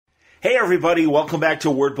Hey, everybody. Welcome back to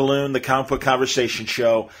Word Balloon, the comic book conversation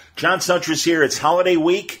show. John Suntress here. It's holiday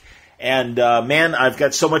week, and man, I've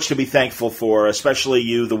got so much to be thankful for, especially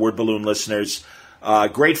you, the Word Balloon listeners.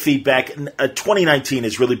 Great feedback. 2019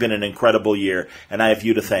 has really been an incredible year, and I have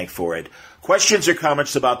you to thank for it. Questions or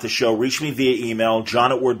comments about the show, reach me via email,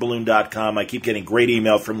 john@wordballoon.com. I keep getting great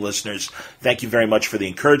email from listeners. Thank you very much for the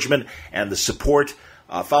encouragement and the support.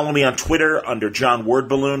 Follow me on Twitter under John Word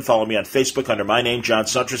Balloon. Follow me on Facebook under my name, John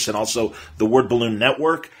Suntress, and also the Word Balloon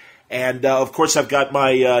Network. And, of course, I've got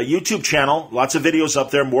my YouTube channel. Lots of videos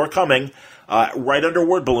up there, more coming, right under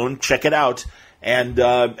Word Balloon. Check it out. And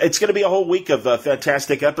it's going to be a whole week of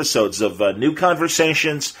fantastic episodes of new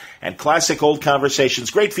conversations and classic old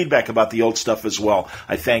conversations. Great feedback about the old stuff as well.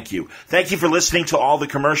 I thank you. Thank you for listening to all the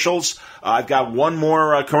commercials. I've got one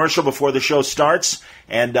more commercial before the show starts,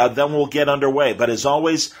 and then we'll get underway. But as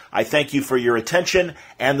always, I thank you for your attention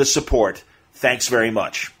and the support. Thanks very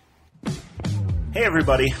much. Hey,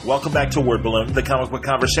 everybody. Welcome back to Word Balloon, the comic book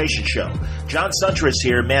conversation show. John Suntress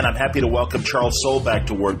here. Man, I'm happy to welcome Charles Soule back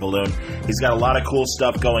to Word Balloon. He's got a lot of cool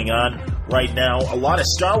stuff going on right now, a lot of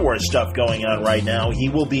Star Wars stuff going on right now. He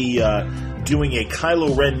will be doing a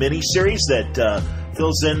Kylo Renn miniseries that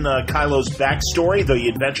fills in Kylo's backstory, the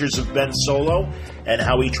adventures of Ben Solo, and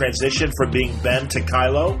how he transitioned from being Ben to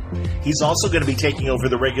Kylo. He's also going to be taking over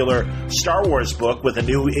the regular Star Wars book with a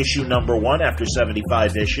new issue number 1 after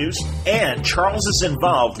 75 issues. And Charles is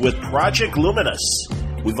involved with Project Luminous.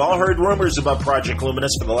 We've all heard rumors about Project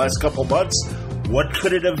Luminous for the last couple months. What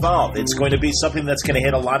could it involve? It's going to be something that's going to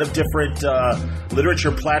hit a lot of different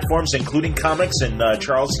literature platforms, including comics, and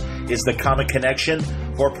Charles is the comic connection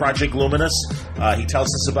for Project Luminous. He tells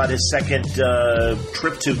us about his second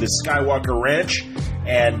trip to the Skywalker Ranch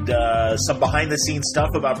and some behind-the-scenes stuff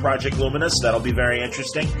about Project Luminous. That'll be very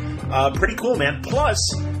interesting. Pretty cool, man. Plus,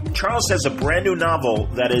 Charles has a brand new novel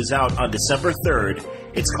that is out on December 3rd.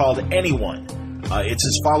 It's called Anyone. It's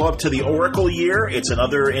his follow-up to The Oracle Year. It's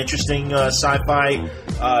another interesting sci-fi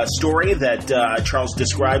story that Charles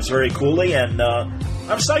describes very coolly, and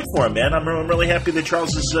I'm psyched for him, man. I'm really happy that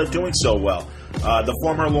Charles is doing so well. The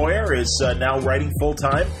former lawyer is now writing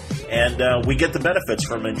full-time, and we get the benefits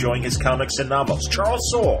from enjoying his comics and novels. Charles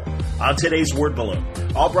Soule on today's Word Balloon.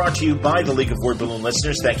 All brought to you by the League of Word Balloon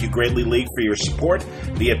listeners. Thank you greatly, League, for your support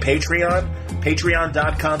via Patreon.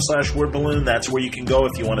 Patreon.com/WordBalloon. That's where you can go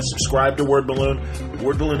if you want to subscribe to Word Balloon.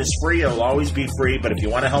 Word Balloon is free. It'll always be free. But if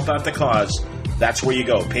you want to help out the cause, that's where you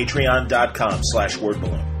go.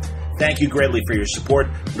 Patreon.com/WordBalloon. Thank you greatly for your support,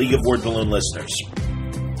 League of Word Balloon listeners.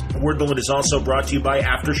 Word Balloon is also brought to you by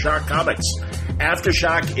Aftershock Comics.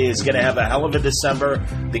 Aftershock is going to have a hell of a December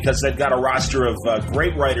because they've got a roster of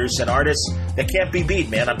great writers and artists that can't be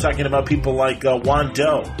beat, man. I'm talking about people like Juan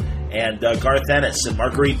Doe and Garth Ennis and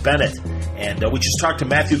Marguerite Bennett. And we just talked to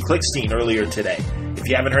Matthew Klickstein earlier today. If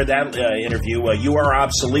you haven't heard that interview, You Are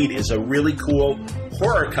Obsolete is a really cool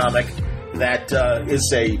horror comic that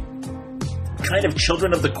is a kind of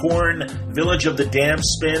Children of the Corn, Village of the Damned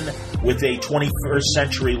spin with a 21st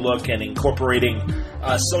century look and incorporating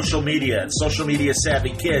social media and social media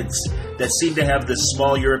savvy kids that seem to have this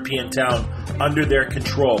small European town under their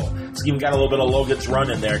control. It's even got a little bit of Logan's Run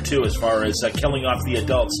in there too, as far as killing off the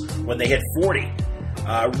adults when they hit 40.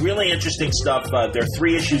 Really interesting stuff. There are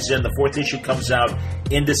 3 issues in. The 4th issue comes out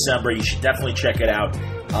in December. You should definitely check it out.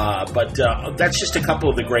 But that's just a couple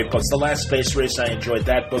of the great books. The Last Space Race, I enjoyed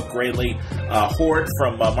that book greatly. Horde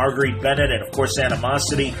from Marguerite Bennett, and of course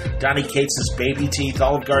Animosity. Donny Cates' Baby Teeth.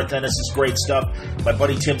 All of Garth Ennis' great stuff. My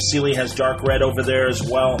buddy Tim Seeley has Dark Red over there as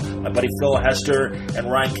well. My buddy Phil Hester and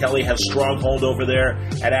Ryan Kelly have Stronghold over there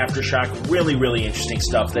at Aftershock. Really, really interesting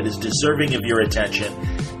stuff that is deserving of your attention.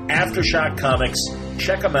 Aftershock Comics.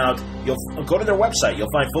 Check them out. You'll go to their website. You'll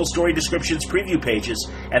find full story descriptions, preview pages,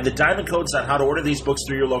 and the diamond codes on how to order these books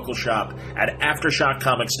through your local shop at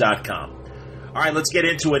AftershockComics.com. All right, let's get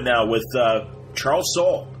into it now with Charles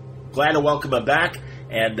Soule. Glad to welcome him back,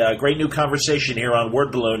 and great new conversation here on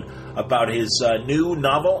Word Balloon about his new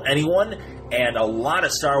novel, Anyone, and a lot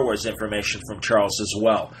of Star Wars information from Charles as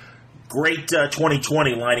well. Great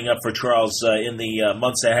 2020 lining up for Charles in the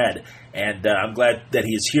months ahead, and I'm glad that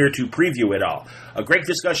he is here to preview it all. A great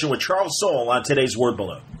discussion with Charles Soule on today's Word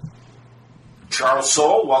Balloon. Charles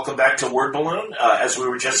Soule, welcome back to Word Balloon. As we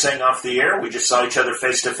were just saying off the air, we just saw each other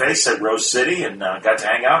face-to-face at Rose City and got to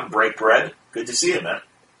hang out and break bread. Good to see you, man.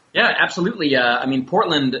 Yeah, absolutely. I mean,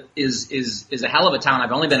 Portland is a hell of a town.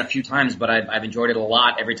 I've only been a few times, but I've enjoyed it a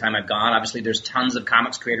lot every time I've gone. Obviously, there's tons of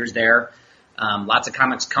comics creators there. Lots of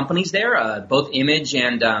comics companies there, both Image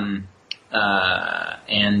and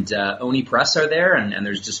and Oni Press are there, and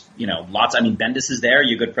there's just lots. I mean, Bendis is there.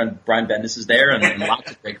 Your good friend Brian Bendis is there, and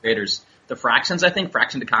lots of great creators. The Fractions, I think,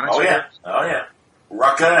 Fraction to Comics. Oh yeah,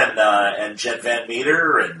 Rucka and Jet Van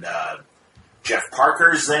Meter and Jeff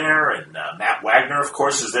Parker's there, and Matt Wagner, of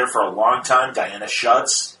course, is there for a long time. Diana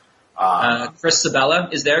Schutz. Chris Sabella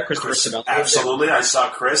is there. Christopher Sabella. Absolutely. I saw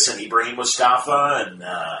Chris and Ibrahim Mustafa and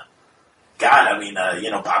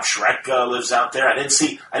Bob Schreck lives out there. I didn't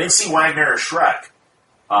see Wagner or Schreck.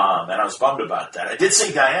 And I was bummed about that. I did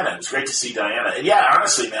see Diana. It was great to see Diana. And yeah,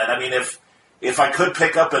 honestly, man, I mean, if I could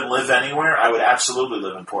pick up and live anywhere, I would absolutely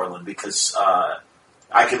live in Portland because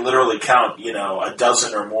I could literally count, a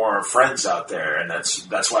dozen or more friends out there, and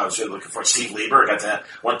that's why I was really looking for Steve Lieber.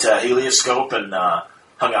 Went to Helioscope and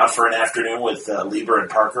hung out for an afternoon with Lieber and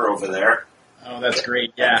Parker over there. Oh, that's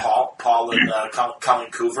great! Yeah, and Paul and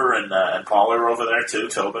Colin Coover and Paul are over there too.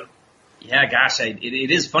 Tobin. Yeah, gosh, it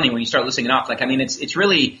is funny when you start listing it off. Like, I mean,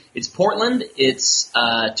 it's Portland, it's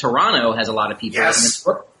Toronto has a lot of people, yes.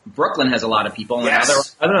 And Brooklyn has a lot lot of people. And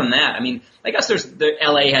yes. other than that, I mean, I guess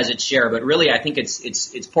LA has its share, but really, I think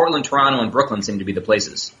it's Portland, Toronto, and Brooklyn seem to be the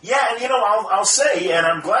places. Yeah, and I'll say, and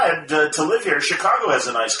I'm glad to live here. Chicago has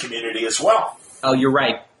a nice community as well. Oh, you're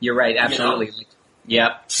right, absolutely.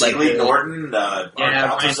 Yep. Seeley Norton, Ryan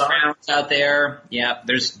Brown's out there. Yeah,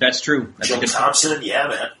 that's true. That's Joe Thompson, yeah,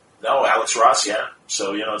 man. No, Alex Ross, yeah.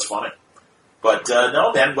 So, it's funny. But,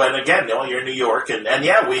 no, man, but again, you're in New York, and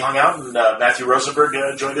yeah, we hung out, and Matthew Rosenberg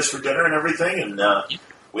joined us for dinner and everything, and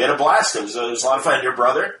we had a blast. It was a lot of fun. Your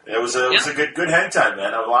brother, it was a good hang time,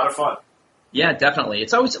 man. It was a lot of fun. Yeah, definitely.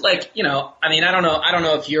 It's always like, I mean, I don't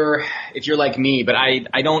know if you're like me, but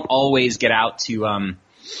I don't always get out to,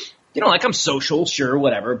 like I'm social, sure,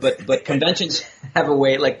 whatever, but conventions have a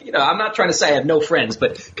way, like, I'm not trying to say I have no friends,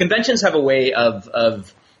 but conventions have a way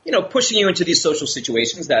of pushing you into these social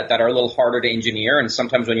situations that are a little harder to engineer. And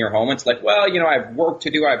sometimes when you're home, it's like, well, I have work to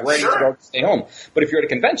do. I have writing to go to stay home. But if you're at a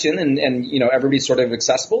convention and everybody's sort of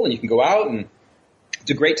accessible and you can go out and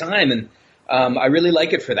it's a great time. And I really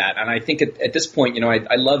like it for that. And I think at this point,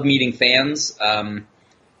 I love meeting fans and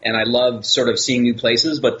I love sort of seeing new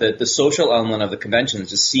places. But the social element of the convention is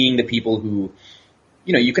just seeing the people who,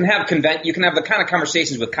 you can have the kind of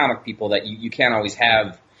conversations with comic people that you can't always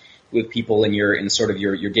have with people in sort of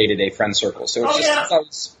your day-to-day friend circle. So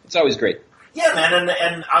it's always great. Yeah, man,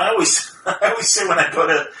 and I always say when I go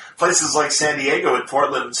to places like San Diego and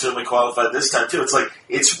Portland, certainly qualified this time too, it's like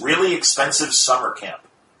it's really expensive summer camp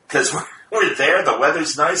because we're there, the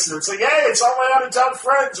weather's nice, and it's like, hey, it's all my out-of-town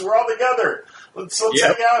friends, we're all together. Let's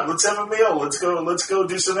hang out, let's have a meal, let's go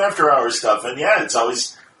do some after-hours stuff, and yeah, it's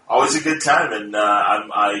always a good time, and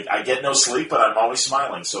I get no sleep, but I'm always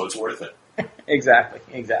smiling, so it's worth it. Exactly.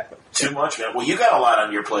 Too much, man. Well, you got a lot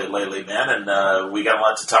on your plate lately, man, and we got a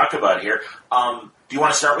lot to talk about here. Do you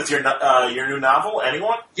want to start with your new novel?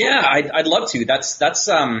 Anyone? Yeah, I'd love to. That's that's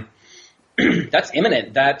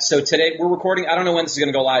imminent. So today we're recording. I don't know when this is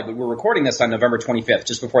going to go live, but we're recording this on November 25th,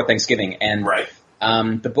 just before Thanksgiving, and right.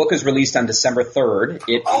 The book is released on December 3rd.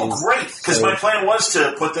 Great! Because my plan was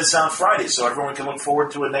to put this out Friday, so everyone can look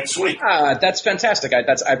forward to it next week. That's fantastic.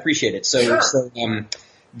 I appreciate it. So, sure.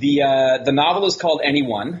 The novel is called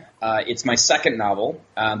Anyone. It's my second novel.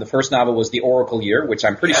 The first novel was The Oracle Year, which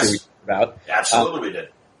I'm pretty sure we talked about. Absolutely, we did.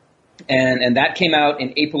 And that came out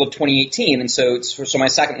in April of 2018, and so my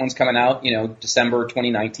second one's coming out, December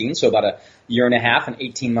 2019. So about a year and a half, an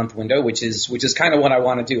 18-month window, which is kind of what I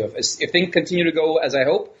want to do. If things continue to go as I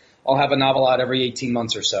hope, I'll have a novel out every 18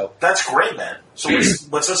 months or so. That's great, man. So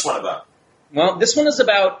what's this one about? Well, this one is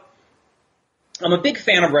about. I'm a big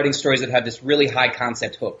fan of writing stories that have this really high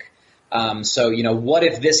concept hook. So what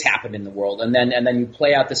if this happened in the world, and then you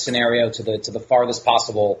play out the scenario to the farthest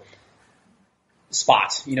possible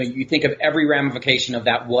spot. You think of every ramification of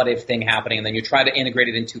that what if thing happening, and then you try to integrate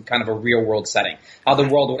it into kind of a real world setting, how the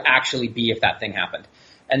world would actually be if that thing happened.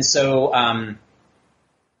 And so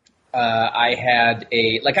I had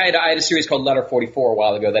a series called Letter 44 a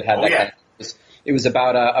while ago that had that kind of. It was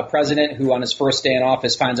about a president who, on his first day in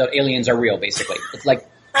office, finds out aliens are real. Basically, it's like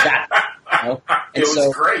that. And it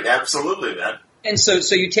was great, absolutely, man. And so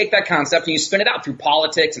you take that concept and you spin it out through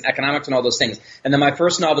politics and economics and all those things. And then my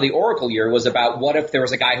first novel, The Oracle Year, was about what if there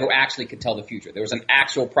was a guy who actually could tell the future. There was an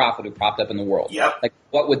actual prophet who popped up in the world. Yep. Like,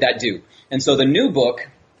 what would that do? And so the new book,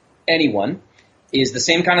 Anyone, is the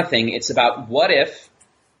same kind of thing. It's about what if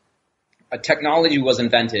a technology was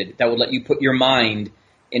invented that would let you put your mind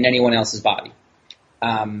in anyone else's body.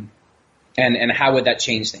 And how would that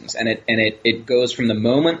change things? And it goes from the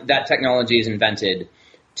moment that technology is invented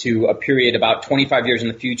to a period about 25 years in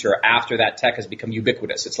the future after that tech has become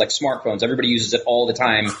ubiquitous. It's like smartphones. Everybody uses it all the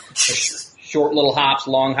time. Short little hops,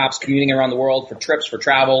 long hops, commuting around the world for trips, for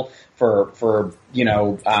travel, for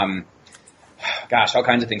all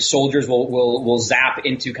kinds of things. Soldiers will zap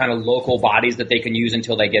into kind of local bodies that they can use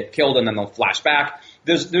until they get killed, and then they'll flash back.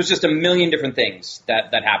 There's just a million different things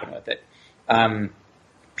that happen with it.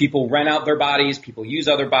 People rent out their bodies, people use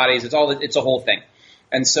other bodies. It's a whole thing.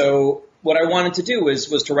 And so what I wanted to do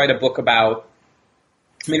was to write a book about.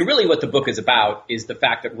 I mean, really, what the book is about is the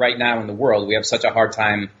fact that right now in the world we have such a hard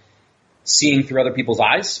time seeing through other people's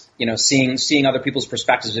eyes, seeing other people's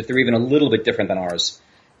perspectives if they're even a little bit different than ours.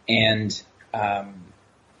 And,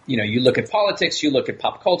 you look at politics, you look at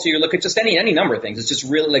pop culture, you look at just any number of things. It's just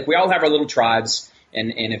really like we all have our little tribes.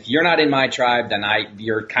 And if you're not in my tribe, then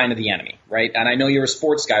you're kind of the enemy, right? And I know you're a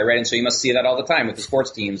sports guy, right? And so you must see that all the time with the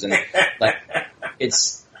sports teams. And like,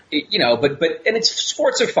 but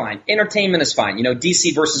sports are fine. Entertainment is fine.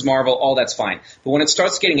 DC versus Marvel, all that's fine. But when it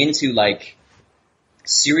starts getting into like,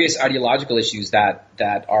 serious ideological issues that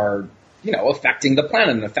are, affecting the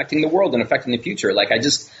planet and affecting the world and affecting the future. Like, I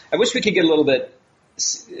wish we could get a little bit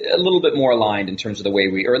more aligned in terms of the way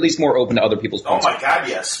or at least more open to other people's points. Oh my God,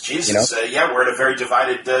 yes. Jesus. We're at a very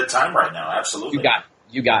divided time right now. Absolutely.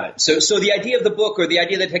 You got it. So the idea of the book or the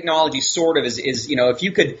idea of the technology sort of is, if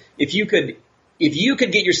you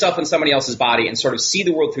could get yourself in somebody else's body and sort of see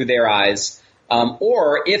the world through their eyes,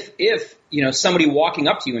 or if somebody walking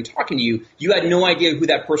up to you and talking to you, you had no idea who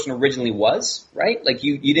that person originally was, right? Like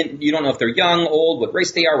you don't know if they're young, old, what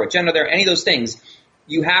race they are, what gender they're, any of those things.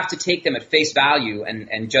 You have to take them at face value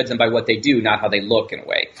and judge them by what they do, not how they look in a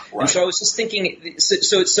way. Right. And so I was just thinking,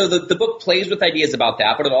 so the book plays with ideas about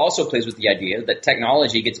that, but it also plays with the idea that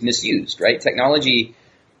technology gets misused, right? Technology,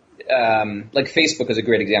 like Facebook is a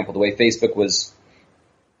great example. The way Facebook was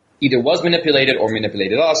manipulated or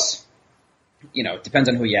manipulated us. It depends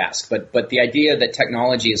on who you ask, but the idea that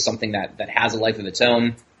technology is something that has a life of its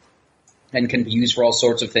own and can be used for all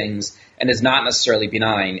sorts of things and is not necessarily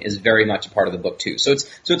benign is very much a part of the book too. So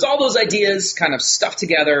it's all those ideas kind of stuffed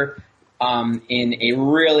together in a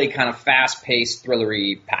really kind of fast-paced,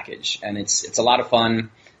 thrillery package, and it's a lot of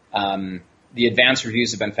fun. The advanced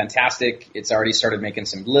reviews have been fantastic. It's already started making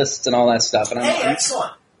some lists and all that stuff. And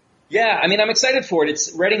excellent. Yeah, I mean, I'm excited for it.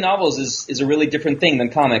 Writing novels is a really different thing than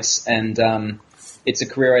comics, and it's a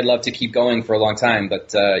career I'd love to keep going for a long time.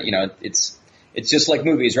 But it's just like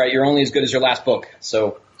movies, right? You're only as good as your last book.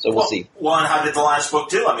 So we'll see. Well, and how did the last book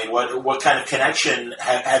do? I mean, what kind of connection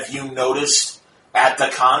have you noticed at the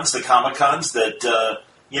comic cons, that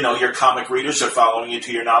your comic readers are following you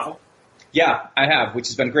to your novel? Yeah, I have, which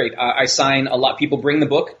has been great. I sign a lot. People bring the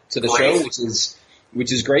book to the show,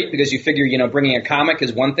 which is great because you figure, bringing a comic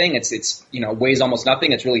is one thing. It's weighs almost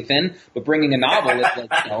nothing. It's really thin. But bringing a novel,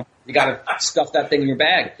 you got to stuff that thing in your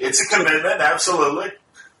bag. It's a commitment, absolutely.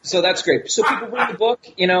 So that's great. So people bring the book,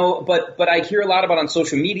 but I hear a lot about it on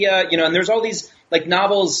social media, and there's all these, like,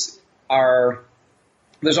 novels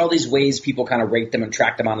there's all these ways people kind of rate them and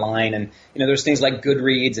track them online. And, there's things like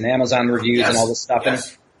Goodreads and Amazon reviews and all this stuff.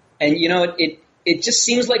 Yes. And it just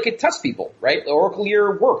seems like it touched people, right? The Oracle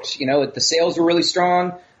year worked. The sales were really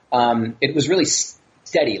strong. It was really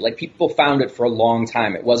steady. Like, people found it for a long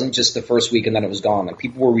time. It wasn't just the first week and then it was gone. Like,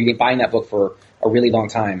 people were buying that book for a really long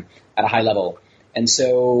time at a high level. And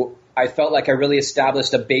so I felt like I really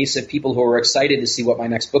established a base of people who were excited to see what my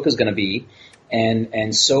next book is going to be.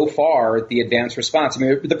 And so far, the advanced response, I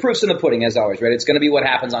mean, the proof's in the pudding, as always, right? It's going to be what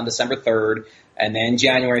happens on December 3rd, and then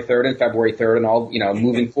January 3rd and February 3rd, and all,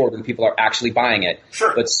 moving forward when people are actually buying it.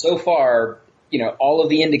 Sure. But so far, all of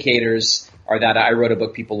the indicators are that I wrote a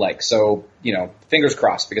book people like. So, fingers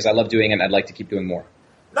crossed, because I love doing it and I'd like to keep doing more.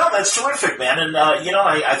 No, that's terrific, man. And,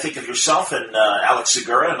 I think of yourself and Alex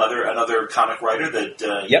Segura, another comic writer that,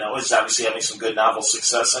 is obviously having some good novel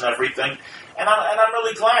success and everything. And I'm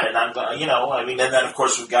really glad. And and then, of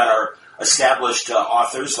course, we've got our established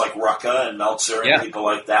authors like Rucka and Meltzer and people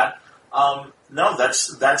like that. No,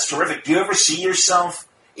 that's terrific. Do you ever see yourself,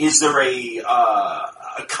 is there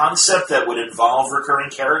a concept that would involve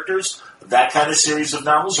recurring characters, that kind of series of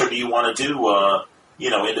novels, or do you want to do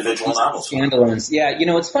individual novels? Standalones. Yeah,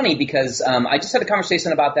 it's funny because I just had a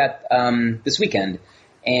conversation about that this weekend,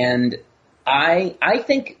 and I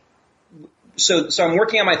think so. I'm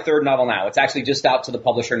working on my third novel now. It's actually just out to the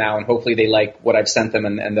publisher now, and hopefully they like what I've sent them,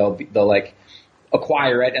 and they'll like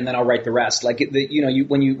acquire it, and then I'll write the rest. Like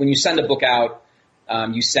when you send a book out,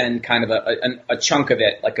 you send kind of a chunk of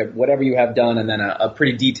it, like whatever you have done, and then a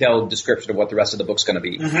pretty detailed description of what the rest of the book's going to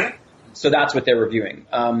be. Mm-hmm. So that's what they're reviewing.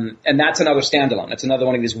 And that's another standalone. It's another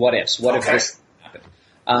one of these what ifs. What if this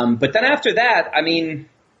happened? But then after that, I mean,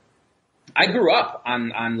 I grew up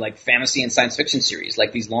on like fantasy and science fiction series,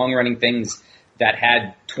 like these long running things that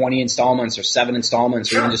had 20 installments or 7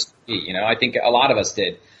 installments, or even just, I think a lot of us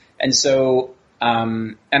did. And so,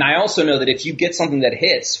 and I also know that if you get something that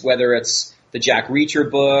hits, whether it's the Jack Reacher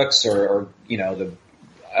books or the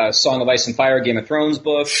Song of Ice and Fire, Game of Thrones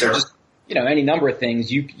books, or just, any number of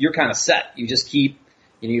things, you're kind of set. You just keep,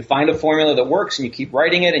 you find a formula that works and you keep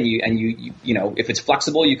writing it, and you if it's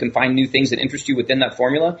flexible, you can find new things that interest you within that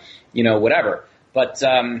formula, whatever. But,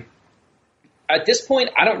 at this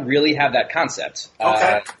point, I don't really have that concept.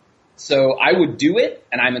 Okay. So I would do it,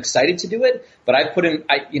 and I'm excited to do it, but I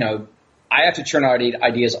have to churn out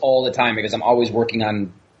ideas all the time because I'm always working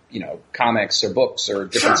on, comics or books or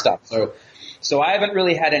different stuff. So I haven't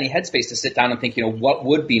really had any headspace to sit down and think, what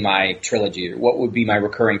would be my trilogy or what would be my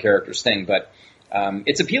recurring characters thing. But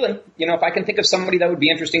it's appealing. If I can think of somebody that would be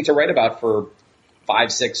interesting to write about for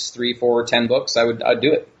 5, 6, 3, 4, 10 books, I'd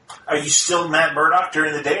do it. Are you still Matt Murdock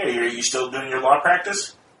during the day, or are you still doing your law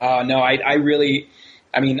practice? No, I really,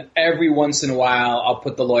 every once in a while I'll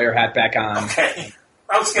put the lawyer hat back on. Okay.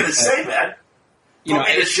 I was going to say, man.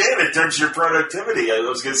 It's a shame in terms of your productivity. I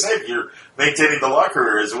was going to say, if you're maintaining the law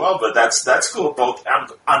career as well, but that's cool. Both,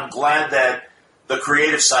 I'm glad that the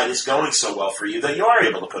creative side is going so well for you that you are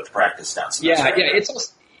able to put the practice down. So it's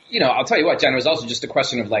also, I'll tell you what, Jen, it was also just a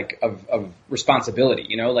question of of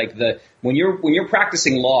responsibility. When you're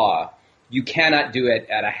practicing law, you cannot do it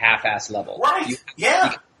at a half-ass level. Right.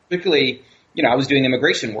 Particularly, I was doing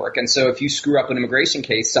immigration work, and so if you screw up an immigration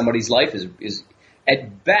case, somebody's life is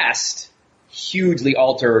at best hugely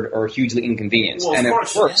altered or hugely inconvenienced, and at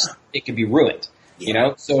worst, it could be ruined.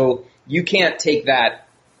 So you can't take that.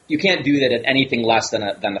 You can't do that at anything less than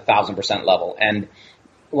a 1,000% level. And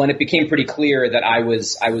when it became pretty clear that I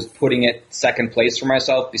was putting it second place for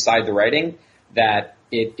myself beside the writing, that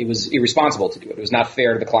it was irresponsible to do it. It was not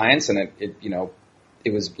fair to the clients, and it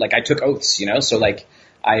was like I took oaths, So like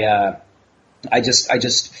I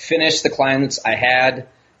just finished the clients I had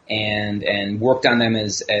and worked on them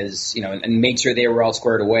as and made sure they were all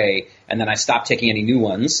squared away, and then I stopped taking any new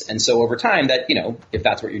ones. And so over time, that if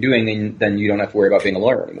that's what you're doing, then you don't have to worry about being a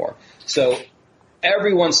lawyer anymore. So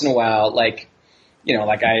every once in a while, like every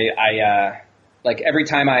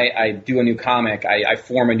time I do a new comic, I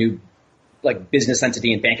form a new business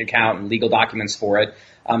entity and bank account and legal documents for it.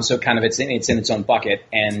 So kind of it's in its own bucket.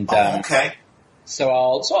 And okay. So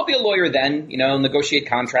I'll be a lawyer then, negotiate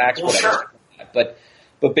contracts, whatever. Sure.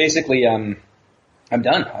 But basically, I'm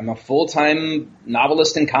done. I'm a full-time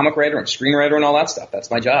novelist and comic writer and screenwriter and all that stuff.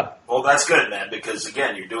 That's my job. Well, that's good, man, because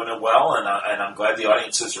again, you're doing it well, and I'm glad the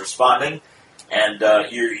audience is responding. And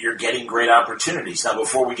you're getting great opportunities. Now,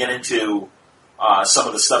 before we get into some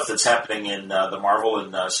of the stuff that's happening in the Marvel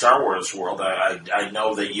and Star Wars world, I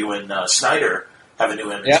know that you and Snyder have a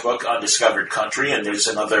new image book, Undiscovered Country, and there's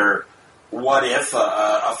another What If,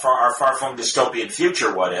 our far from dystopian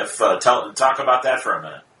future What If. Talk about that for a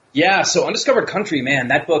minute. Yeah, so Undiscovered Country, man,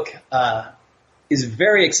 that book is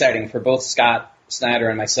very exciting for both Scott Snyder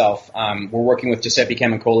and myself. We're working with Giuseppe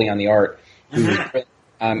Camuncoli on the art.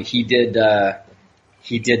 He did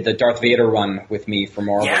the Darth Vader run with me for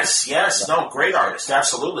Marvel. Yes. No, great artist.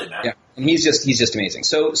 Absolutely, man. Yeah. And he's just amazing.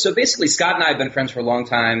 So basically Scott and I have been friends for a long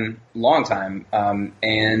time.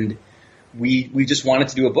 And we just wanted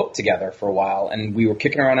to do a book together for a while, and we were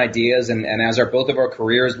kicking around ideas, and as both of our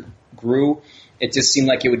careers grew, it just seemed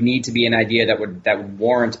like it would need to be an idea that would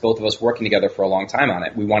warrant both of us working together for a long time on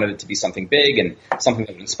it. We wanted it to be something big and something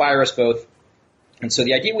that would inspire us both. And so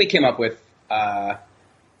the idea we came up with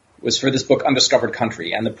was for this book, Undiscovered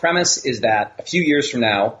Country. And the premise is that a few years from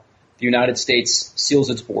now, the United States seals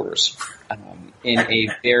its borders in a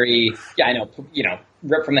very, I know,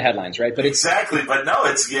 ripped from the headlines, right? But exactly, but no,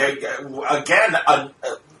 it's again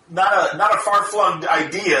not a far-flung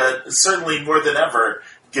idea. Certainly more than ever,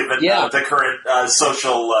 given the current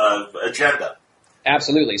social agenda.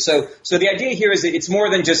 Absolutely. So the idea here is that it's more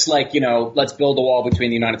than just like let's build a wall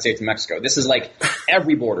between the United States and Mexico. This is like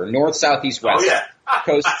every border, north, south, east, west,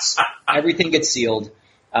 coasts. Everything gets sealed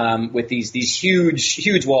with these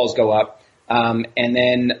huge walls go up, and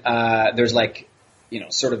then there's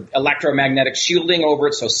sort of electromagnetic shielding over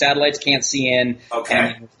it so satellites can't see in. Okay.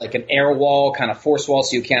 And like an air wall, kind of force wall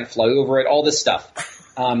so you can't fly over it, all this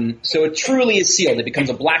stuff. So it truly is sealed. It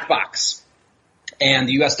becomes a black box. And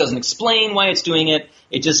the U.S. doesn't explain why it's doing it.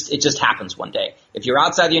 It just happens one day. If you're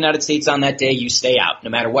outside the United States on that day, you stay out,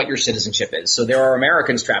 no matter what your citizenship is. So there are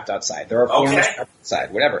Americans trapped outside. There are foreigners trapped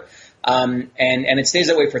outside, whatever. And it stays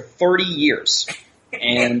that way for 30 years.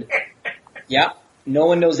 And, no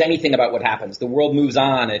one knows anything about what happens. The world moves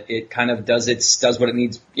on. It kind of does what it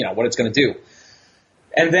needs, what it's going to do.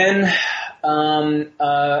 And then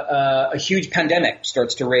a huge pandemic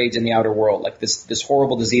starts to rage in the outer world, like this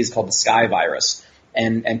horrible disease called the Sky virus.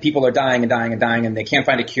 And people are dying and dying and dying, and they can't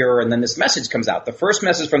find a cure. And then this message comes out, the first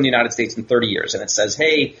message from the United States in 30 years. And it says,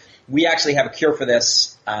 hey, we actually have a cure for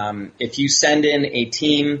this. If you send in a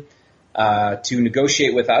team to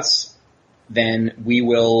negotiate with us, then we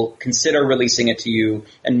will consider releasing it to you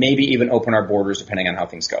and maybe even open our borders depending on how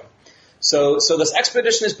things go. So this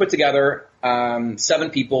expedition is put together,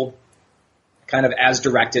 7 people, kind of as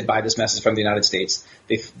directed by this message from the United States.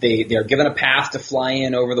 They are given a path to fly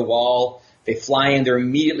in over the wall. They fly in, they're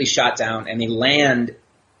immediately shot down, and they land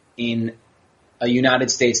in a United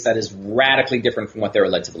States that is radically different from what they were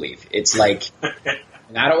led to believe. It's like,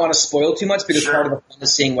 and I don't want to spoil too much because part of the fun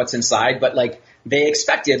is seeing what's inside, but like they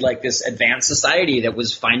expected like this advanced society that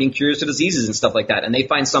was finding cures to diseases and stuff like that, and they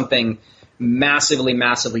find something massively,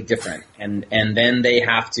 massively different, and then they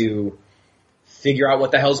have to figure out what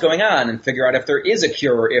the hell's going on and figure out if there is a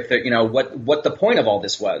cure, if there, what the point of all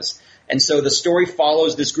this was. And so the story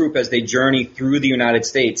follows this group as they journey through the United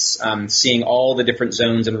States, seeing all the different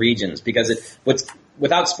zones and regions. Because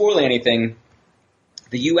without spoiling anything,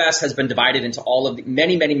 the U.S. has been divided into all of the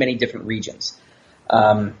many, many, many different regions.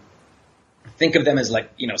 Think of them as like,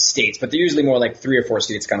 states, but they're usually more like 3 or 4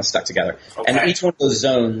 states kind of stuck together. Okay. And each one of those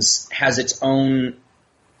zones has its own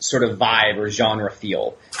sort of vibe or genre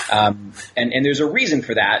feel. And there's a reason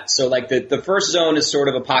for that. So like the first zone is sort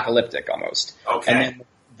of apocalyptic almost. Okay. And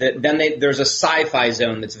then there's a sci-fi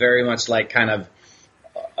zone that's very much like kind of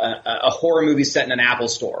a horror movie set in an Apple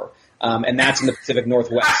store. And that's in the Pacific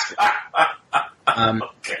Northwest.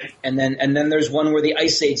 Okay. And then there's one where the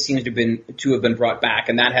Ice Age seems to have been brought back,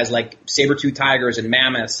 and that has like saber-toothed tigers and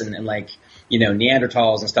mammoths and like,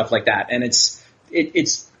 Neanderthals and stuff like that. And it's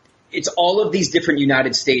all of these different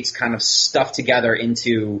United States kind of stuffed together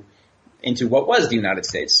into what was the United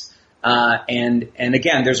States. And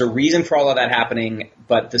again, there's a reason for all of that happening,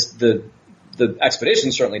 but the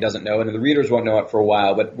expedition certainly doesn't know it, and the readers won't know it for a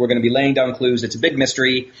while, but we're going to be laying down clues. It's a big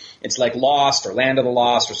mystery. It's like Lost or Land of the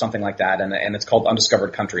Lost or something like that, and it's called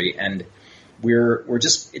Undiscovered Country, and we're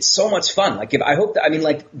just, it's so much fun. Like,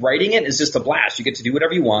 writing it is just a blast. You get to do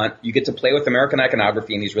whatever you want. You get to play with American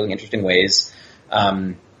iconography in these really interesting ways.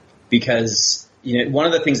 Because, one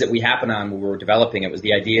of the things that we happened on when we were developing it was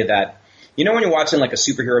the idea that, when you're watching like a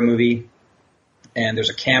superhero movie and there's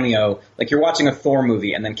a cameo, like you're watching a Thor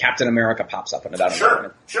movie and then Captain America pops up in it.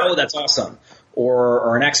 Sure. Oh, that's awesome.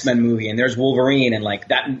 Or an X-Men movie and there's Wolverine and like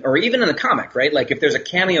that, or even in a comic, right? Like if there's a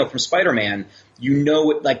cameo from Spider-Man,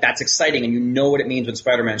 like that's exciting and you know what it means when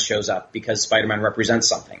Spider-Man shows up because Spider-Man represents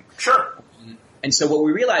something. Sure. And so what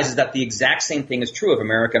we realize is that the exact same thing is true of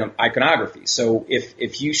American iconography. So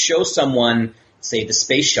if you show someone, say, the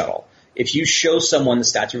space shuttle, if you show someone the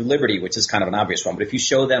Statue of Liberty, which is kind of an obvious one, but if you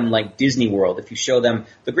show them like Disney World, if you show them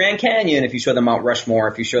the Grand Canyon, if you show them Mount Rushmore,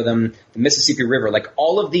 if you show them the Mississippi River, like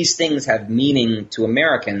all of these things have meaning to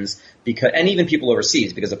Americans and even people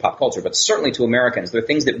overseas because of pop culture, but certainly to Americans. They're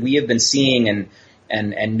things that we have been seeing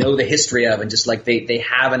and know the history of, and just like they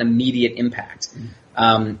have an immediate impact.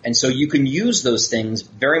 And so you can use those things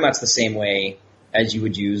very much the same way as you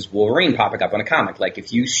would use Wolverine popping up on a comic. Like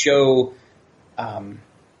if you show,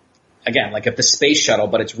 again, like if the space shuttle,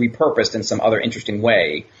 but it's repurposed in some other interesting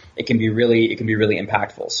way, it can be really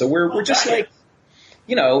impactful. So we're just like,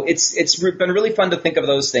 it's been really fun to think of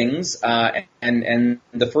those things. And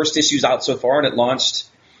the first issue's out so far and it launched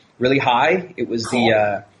really high. It was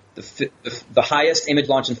cool. The highest image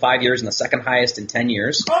launch in 5 years and the second highest in 10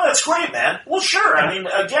 years. Oh, that's great, man. Well, sure. I mean,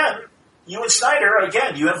 again, you and Snyder,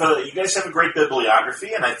 again, you guys have a great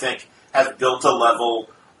bibliography, and I think have built a level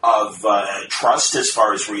of trust as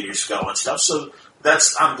far as readers go and stuff. So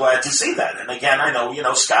I'm glad to see that. And again, I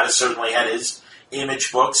know, Scott has certainly had his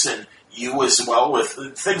image books, and you as well with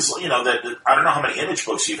things, that I don't know how many image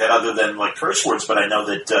books you've had other than like curse words, but I know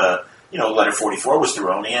that. Letter 44 was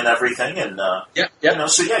through Oni and everything, and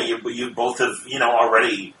so you both have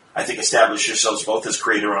already, I think, established yourselves both as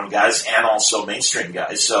creator-owned guys and also mainstream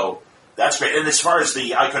guys. So that's great. And as far as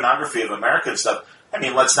the iconography of American stuff, I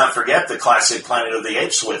mean, let's not forget the classic Planet of the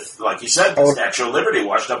Apes with, like you said, the Statue of Liberty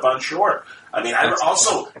washed up on shore. I mean,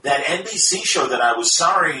 that NBC show that I was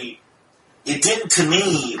sorry, it didn't to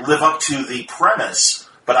me live up to the premise.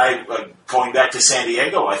 But going back to San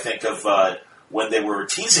Diego, I think of. When they were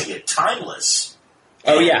teasing it, Timeless.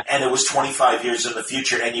 And it was 25 years in the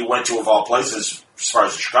future, and you went to, of all places, as far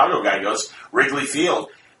as the Chicago guy goes, Wrigley Field.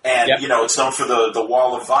 And, it's known for the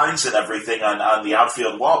wall of vines and everything on the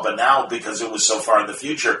outfield wall, but now, because it was so far in the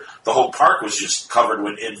future, the whole park was just covered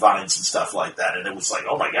in vines and stuff like that, and it was like,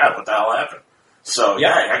 oh my God, what the hell happened? So,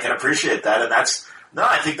 I can appreciate that, and that's No,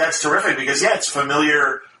 I think that's terrific because, it's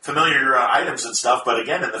familiar items and stuff, but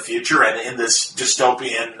again, in the future and in this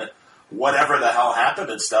dystopian whatever the hell happened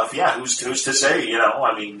and stuff, who's to say,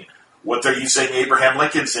 I mean, what they're using Abraham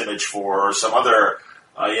Lincoln's image for or some other,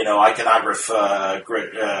 iconic,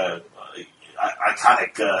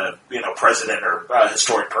 president or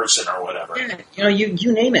historic person or whatever. Yeah,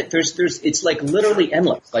 you name it. It's like literally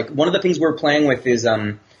endless. Like one of the things we're playing with is,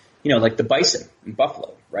 like the bison in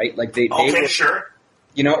Buffalo, right? Like they sure.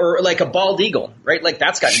 Or like a bald eagle, right? Like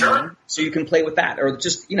that's got sure. So you can play with that. Or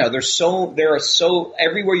just, there are so,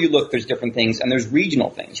 everywhere you look, there's different things, and there's regional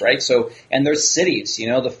things, right? So, and there's cities,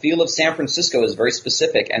 the feel of San Francisco is very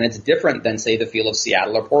specific, and it's different than, say, the feel of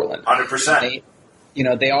Seattle or Portland. 100%.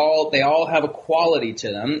 They all have a quality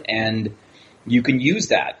to them, and you can use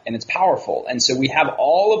that, and it's powerful. And so we have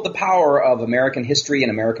all of the power of American history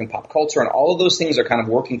and American pop culture, and all of those things are kind of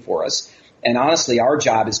working for us. And honestly, our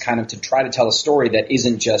job is kind of to try to tell a story that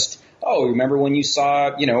isn't just, remember when you saw,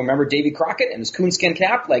 remember Davy Crockett and his coonskin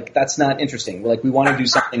cap? Like, that's not interesting. Like, we want to do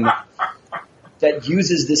something that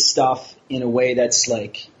uses this stuff in a way that's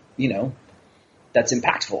like, that's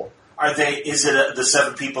impactful. Is it the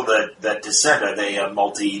 7 people that descend? Are they a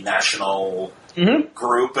multinational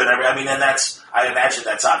group? And I imagine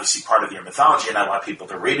that's obviously part of your mythology, and I want people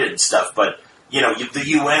to read it and stuff, but the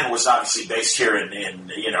UN was obviously based here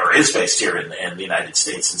or is based here in the United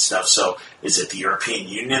States and stuff. So is it the European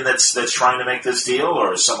Union that's trying to make this deal,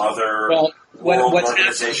 or some other world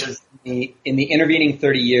organization? In the intervening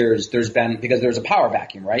 30 years, because there's a power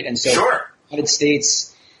vacuum, right? And so sure. The United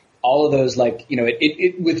States, all of those,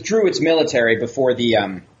 it withdrew its military before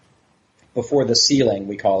the sealing,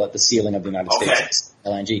 we call it, the sealing of the United States,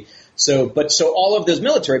 LNG. So all of those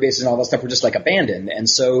military bases and all that stuff were just abandoned. And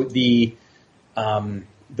so the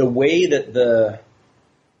way that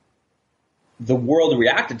the world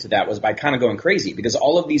reacted to that was by kind of going crazy, because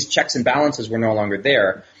all of these checks and balances were no longer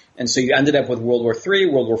there. And so you ended up with World War III,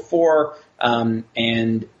 World War IV,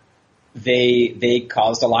 and they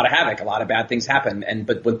caused a lot of havoc. A lot of bad things happened.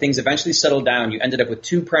 But when things eventually settled down, you ended up with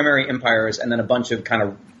 2 primary empires and then a bunch of kind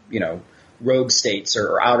of, rogue states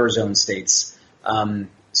or outer zone states.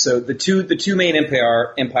 So the two main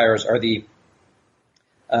empires are the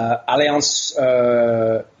Alliance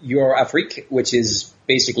Euro-Afrique, which is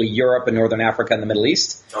basically Europe and Northern Africa and the Middle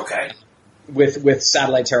East. Okay. With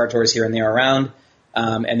satellite territories here and there around.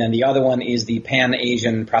 And then the other one is the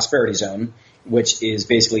Pan-Asian Prosperity Zone, which is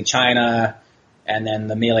basically China and then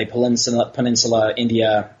the Malay Peninsula,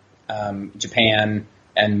 India, Japan,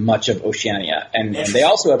 and much of Oceania. And they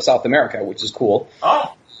also have South America, which is cool.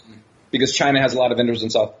 Oh. Because China has a lot of interest in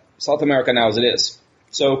South America now as it is.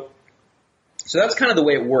 So that's kind of the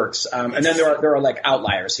way it works. And then there are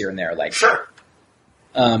outliers here and there, sure.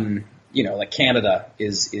 Canada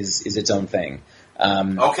is its own thing.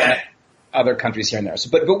 Okay. Other countries here and there. So,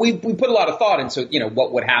 but we put a lot of thought into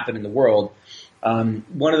what would happen in the world.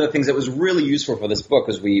 One of the things that was really useful for this book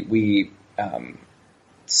was we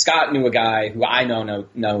Scott knew a guy who I now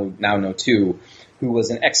know too, who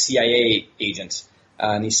was an ex-CIA agent.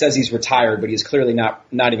 And he says he's retired, but he's clearly not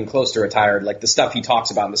even close to retired. Like the stuff he talks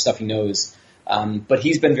about and the stuff he knows. But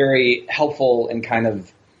he's been very helpful in kind of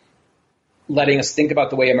letting us think about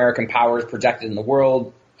the way American power is projected in the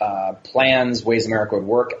world, plans, ways America would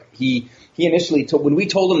work. He initially, when we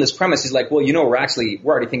told him this premise, he's like, well, we're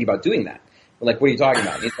already thinking about doing that. We're like, what are you talking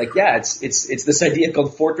about? And he's like, yeah, it's this idea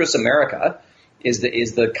called Fortress America is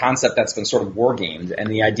the concept that's been sort of war gamed. And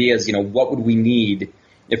the idea is, what would we need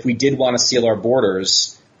if we did want to seal our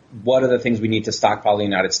borders? What are the things we need to stockpile the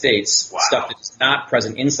United States? Wow. Stuff that's not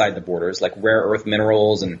present inside the borders, like rare earth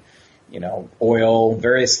minerals and, oil,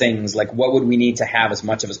 various things. Like, what would we need to have as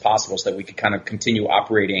much of as possible so that we could kind of continue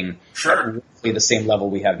operating at roughly the same level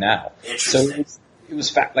we have now? Interesting. So it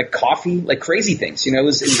was like coffee, like crazy things. It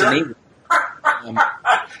was amazing.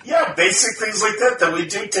 Yeah, basic things like that we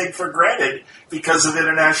do take for granted because of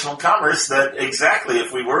international commerce. That exactly,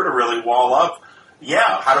 if we were to really wall up,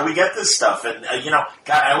 how do we get this stuff? And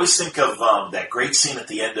God, I always think of that great scene at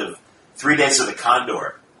the end of 3 Days of the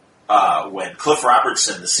Condor, when Cliff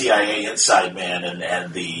Robertson, the CIA inside man,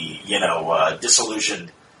 and the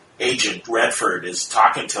disillusioned agent Redford is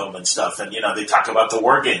talking to him and stuff, and they talk about the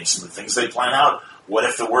war games and the things they plan out. What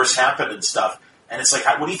if the worst happened and stuff? And it's like,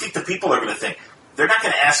 what do you think the people are going to think? They're not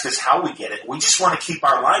going to ask us how we get it. We just want to keep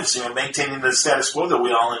our lives, maintaining the status quo that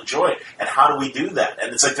we all enjoy. And how do we do that?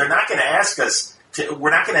 And it's like they're not going to ask us. They're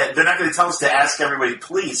not going to tell us to ask everybody,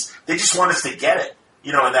 please. They just want us to get it,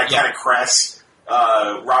 in that kind of crass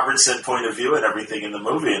Robertson point of view and everything in the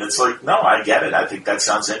movie. And it's like, no, I get it. I think that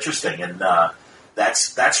sounds interesting, and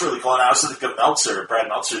that's really cool. And I also think of Brad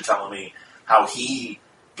Meltzer telling me how he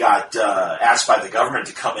got asked by the government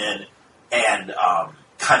to come in and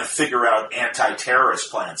kind of figure out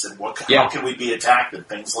anti-terrorist plans and how can we be attacked and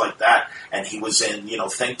things like that. And he was in,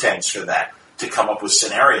 think tanks for that to come up with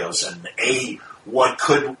scenarios and what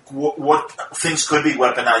things could be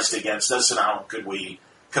weaponized against us and how could we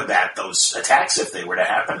combat those attacks if they were to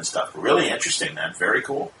happen and stuff. Really interesting, man. Very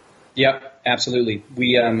cool. Yep, absolutely.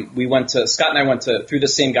 We went to Scott and I went to through the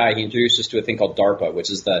same guy. He introduced us to a thing called DARPA, which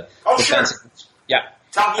is the defense. Sure. Yeah.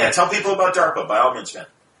 Tell people about DARPA by all means, man.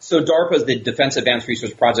 So DARPA is the Defense Advanced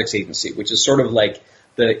Research Projects Agency, which is sort of like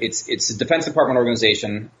it's a Defense Department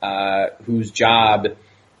organization whose job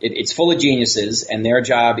it's full of geniuses, and their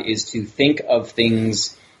job is to think of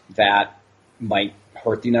things that might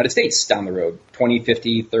hurt the United States down the road, 20,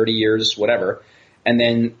 50, 30 years, whatever, and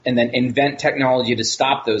then invent technology to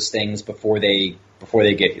stop those things before they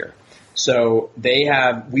get here. So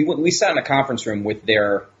we sat in a conference room with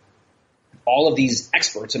all of these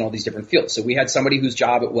experts in all these different fields. So we had somebody whose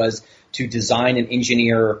job it was to design and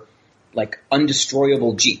engineer like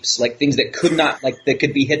undestroyable Jeeps, like things that that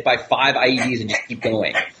could be hit by 5 IEDs and just keep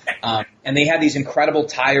going. And they had these incredible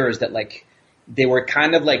tires that they were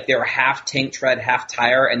kind of like they were half tank tread, half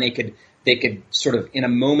tire, and they could sort of in a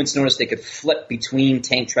moment's notice they could flip between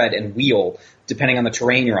tank tread and wheel depending on the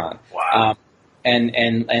terrain you're on. Wow.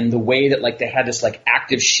 And the way that they had this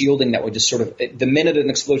active shielding that would just sort of the minute an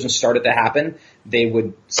explosion started to happen, they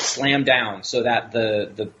would slam down so that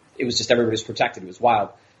it was just everybody was protected. It was wild.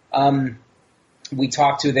 We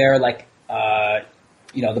talked to the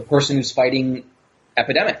person who's fighting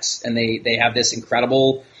epidemics, and they have this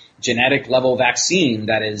incredible genetic level vaccine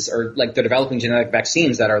they're developing genetic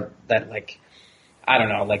vaccines they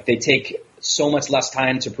take so much less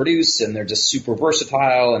time to produce, and they're just super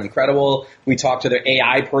versatile and incredible. We talked to their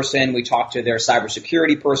AI person, we talked to their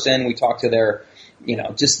cybersecurity person, we talked to their,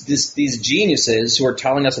 these geniuses who are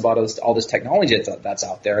telling us about all this technology that's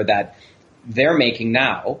out there that they're making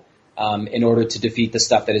now in order to defeat the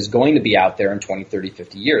stuff that is going to be out there in 20, 30,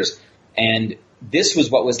 50 years. And this was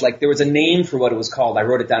what was there was a name for what it was called. I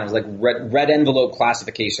wrote it down. It was red envelope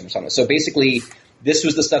classification or something. So basically, this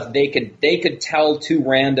was the stuff they could tell two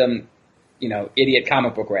random, idiot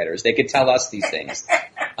comic book writers. They could tell us these things,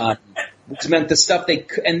 which meant the stuff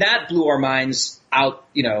and that blew our minds out,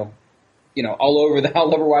 all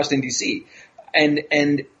over Washington D.C.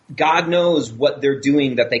 And God knows what they're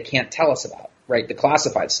doing that they can't tell us about, right? The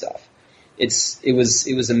classified stuff. It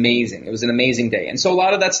was amazing. It was an amazing day. And so a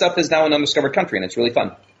lot of that stuff is now an undiscovered country, and it's really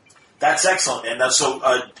fun. That's excellent. And so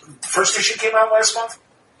first issue came out last month?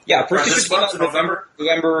 Yeah, first issue came out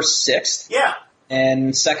November 6th. Yeah.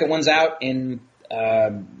 And second one's out in,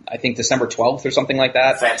 I think, December 12th or something like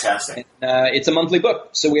that. Fantastic. And, it's a monthly book.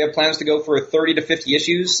 So we have plans to go for 30 to 50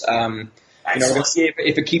 issues. We're going to see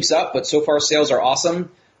if it keeps up, but so far sales are awesome.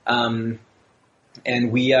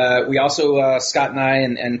 And we also Scott and I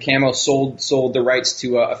and Camo sold the rights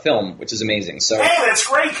to a film, which is amazing. So hey, that's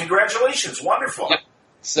great! Congratulations, wonderful. Yep.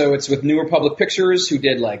 So it's with New Republic Pictures, who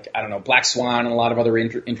did Black Swan and a lot of other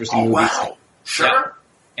interesting movies. Wow, sure. Yeah.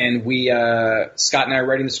 And we Scott and I are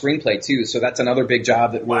writing the screenplay too. So that's another big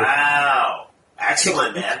job that we're. Wow,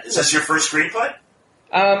 excellent, man! Is this your first screenplay?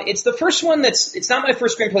 It's the first one it's not my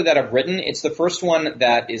first screenplay that I've written. It's the first one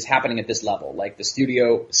that is happening at this level. The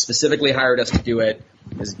studio specifically hired us to do it,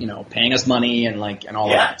 is, paying us money and all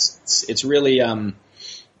that. It's really,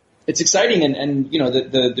 it's exciting. And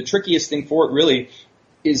the trickiest thing for it really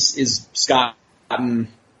is Scott and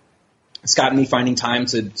me finding time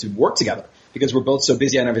to work together because we're both so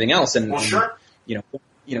busy on everything else. And, sure.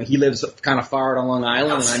 He lives kind of far out on Long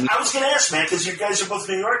Island. I was going to ask, man, because you guys are both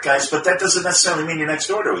New York guys, but that doesn't necessarily mean you're next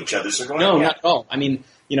door to each other. So go ahead. No, not at all. I mean,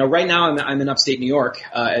 right now I'm in upstate New York,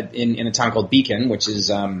 in a town called Beacon, which is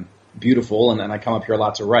beautiful, and I come up here a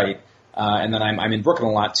lot to write. And then I'm in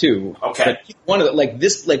Brooklyn a lot too. Okay. But one of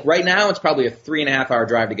the right now it's probably a 3.5 hour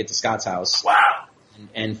drive to get to Scott's house. Wow.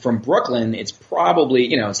 And from Brooklyn, it's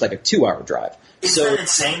probably it's like a 2 hour drive. Isn't that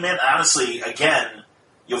insane, man? Honestly, again.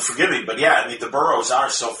 You'll forgive me, but yeah, I mean the boroughs are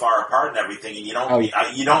so far apart and everything, and you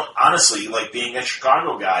don't honestly being a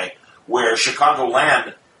Chicago guy, where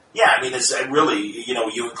Chicagoland, yeah, I mean it's really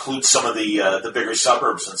you include some of the bigger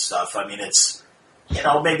suburbs and stuff. I mean it's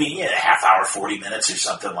maybe a half hour, 40 minutes or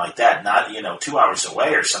something like that, not 2 hours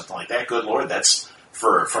away or something like that. Good Lord, that's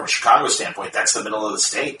from a Chicago standpoint, that's the middle of the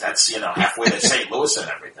state. That's halfway to St. Louis and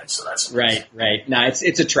everything. So that's amazing. Right. No,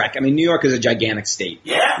 it's a trek. I mean, New York is a gigantic state.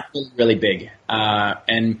 Yeah, it's really big.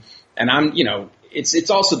 And I'm it's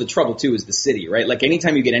also the trouble too is the city, right?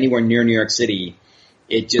 Anytime you get anywhere near New York City,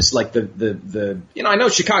 it just I know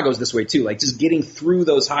Chicago's this way too. Just getting through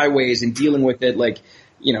those highways and dealing with it,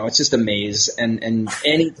 it's just a maze. And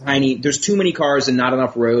there's too many cars and not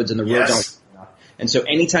enough roads, and the roads aren't enough. And so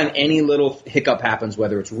anytime any little hiccup happens,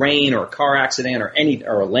 whether it's rain or a car accident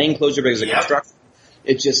or a lane closure because of construction,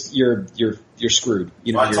 it's just you're screwed.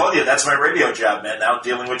 Well, I told you that's my radio job, man. Now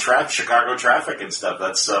dealing with Chicago traffic and stuff.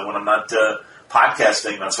 That's when I'm not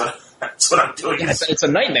podcasting. That's what I'm doing. Yeah, it's a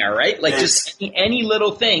nightmare, right? Like just any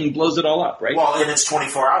little thing blows it all up, right? Well, and it's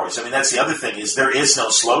 24 hours. I mean, that's the other thing is there is no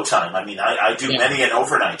slow time. I mean, I do many an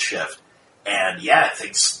overnight shift, and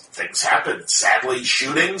things happen. Sadly,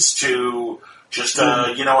 shootings to just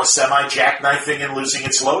a semi jackknifing and losing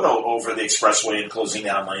its load over the expressway and closing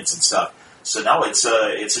down lanes and stuff. So no, it's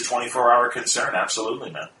a 24-hour concern.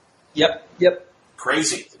 Absolutely, man. Yep.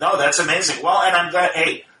 Crazy. No, that's amazing. Well, and I'm glad.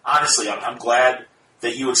 Hey, honestly, I'm glad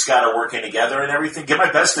that you and Scott are working together and everything. Give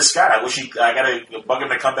my best to Scott. I got to bug him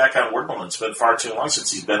to come back on Word Balloon. It's been far too long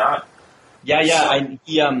since he's been on. Yeah.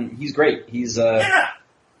 He's great. He's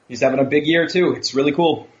having a big year too. It's really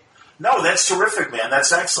cool. No, that's terrific, man.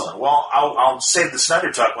 That's excellent. Well, I'll save the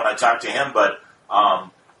Snyder talk when I talk to him, but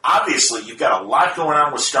obviously you've got a lot going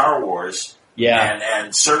on with Star Wars. Yeah.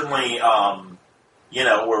 And certainly,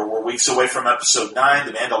 we're weeks away from Episode 9.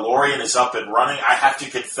 The Mandalorian is up and running. I have to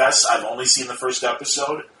confess, I've only seen the first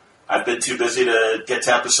episode. I've been too busy to get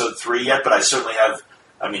to Episode 3 yet, but I certainly have.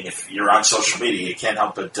 I mean, if you're on social media, you can't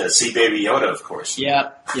help but see Baby Yoda, of course.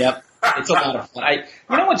 Yep. It's a lot of fun.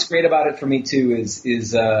 You know what's great about it for me too is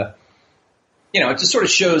it just sort of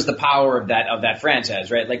shows the power of that franchise,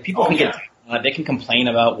 right? Like people they can complain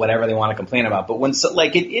about whatever they want to complain about, but when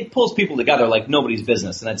it pulls people together like nobody's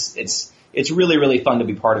business, and it's really, really fun to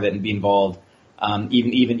be part of it and be involved.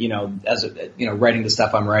 Even as writing the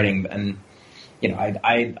stuff I'm writing, and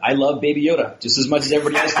I love Baby Yoda just as much as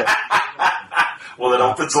everybody else does. Well, it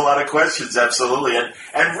opens a lot of questions, absolutely,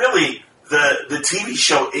 and really the TV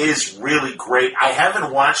show is really great. I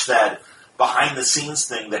haven't watched that behind the scenes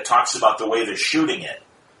thing that talks about the way they're shooting it,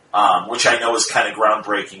 which I know is kind of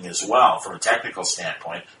groundbreaking as well from a technical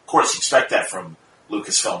standpoint. Of course, you expect that from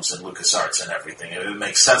Lucasfilms and LucasArts and everything. It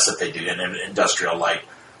makes sense that they do in an industrial light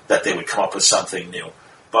that they would come up with something new.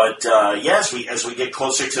 But as we get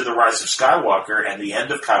closer to the Rise of Skywalker and the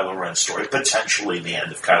end of Kylo Ren's story, potentially the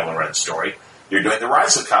end of Kylo Ren's story, you're doing the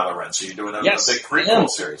Rise of Kylo Ren, so you're doing a big prequel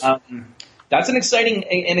series. That's an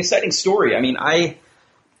exciting story. I mean, I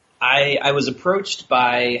was approached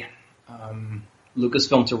by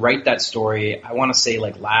Lucasfilm to write that story. I want to say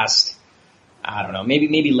like last, I don't know,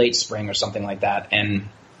 maybe late spring or something like that. And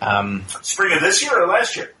spring of this year or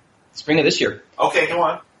last year? Spring of this year. Okay, go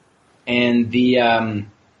on. And the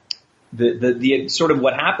sort of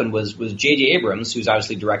what happened was J.J. Abrams, who's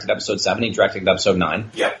obviously directed Episode 7, he directed Episode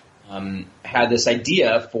 9. Yeah. Had this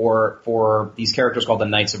idea for these characters called the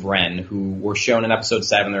Knights of Renn, who were shown in Episode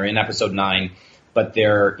 7. They're in Episode 9, but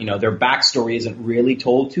their backstory isn't really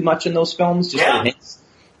told too much in those films. Just little hints.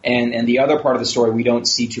 And the other part of the story we don't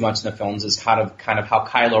see too much in the films is kind of how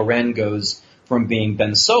Kylo Ren goes from being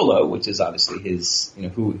Ben Solo, which is obviously his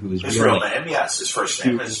who is his real name. Yes, his first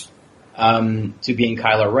name is to being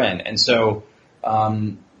Kylo Ren. And so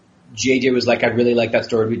JJ was like, I'd really like that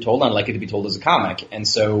story to be told. I'd like it to be told as a comic. And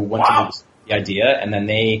so went to the idea, and then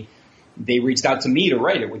they reached out to me to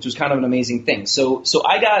write it, which was kind of an amazing thing. So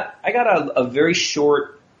I got a very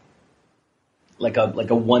short, like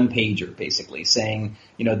a one pager basically saying,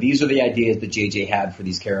 these are the ideas that JJ had for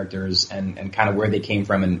these characters and kind of where they came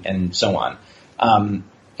from and so on.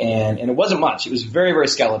 And it wasn't much. It was very, very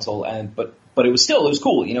skeletal, but it was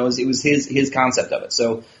cool. It was his concept of it.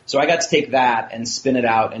 So I got to take that and spin it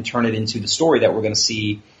out and turn it into the story that we're going to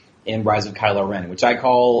see in Rise of Kylo Ren, which I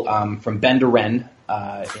call From Ben to Ren.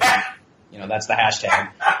 That's the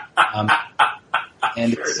hashtag.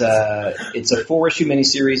 And it's a 4-issue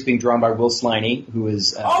miniseries being drawn by Will Sliney, who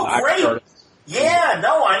is an Irish artist. Yeah,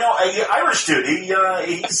 no, I know, Irish dude.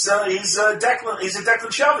 He's a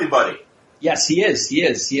Declan Shelby buddy. Yes, he is.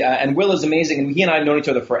 And Will is amazing, and he and I have known each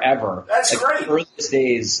other forever. That's great. The earliest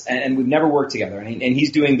days, and we've never worked together. And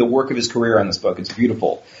he's doing the work of his career on this book. It's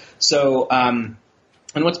beautiful. So,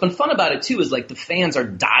 and what's been fun about it too is like the fans are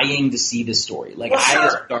dying to see this story. Like I,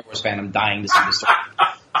 as a Star Wars fan, I'm dying to see this story.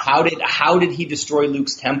 How did he destroy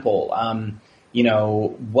Luke's temple?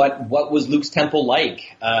 What was Luke's temple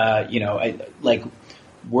like? Like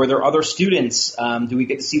were there other students? Do we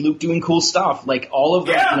get to see Luke doing cool stuff? Like all of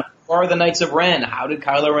them. Who are the Knights of Ren? How did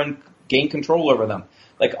Kylo Ren gain control over them?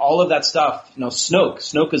 Like all of that stuff.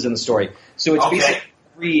 Snoke is in the story. So it's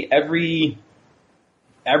basically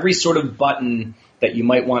every sort of button that you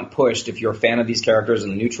might want pushed if you're a fan of these characters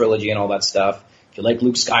and the new trilogy and all that stuff. If you like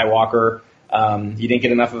Luke Skywalker, you didn't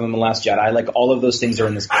get enough of him in The Last Jedi. Like all of those things are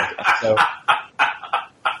in this book. So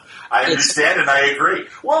I understand and I agree.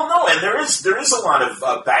 Well, no, and there is a lot of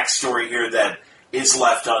backstory here that is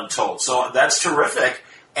left untold. So that's terrific.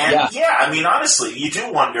 And I mean, honestly, you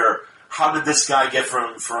do wonder, how did this guy get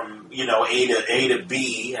from A to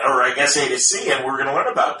B, or I guess A to C, and we're going to learn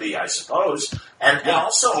about B, I suppose. And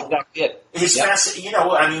also, his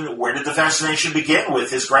I mean, where did the fascination begin with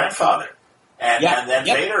his grandfather? And then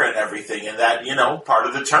Vader and everything, and that, part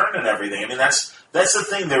of the turn and everything. I mean, that's the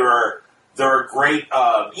thing. There are great,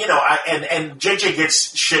 and JJ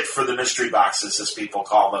gets shit for the mystery boxes, as people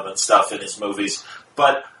call them, and stuff in his movies.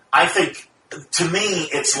 But I think, to me,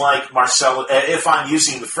 it's like Marcellus, if I'm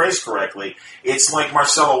using the phrase correctly, it's like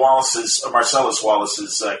Marcellus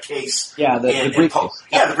Wallace's case. Yeah, the briefcase.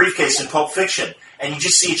 The briefcase in Pulp Fiction. And you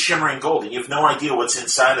just see it shimmering gold, and you have no idea what's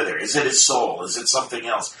inside of there. Is it his soul? Is it something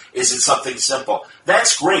else? Is it something simple?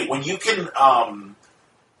 That's great. When you can,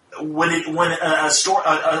 when a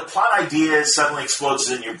plot idea suddenly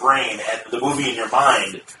explodes in your brain, and the movie in your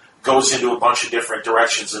mind goes into a bunch of different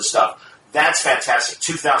directions and stuff. That's fantastic.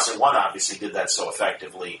 2001 obviously did that so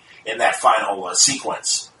effectively in that final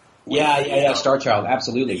sequence. Star Child,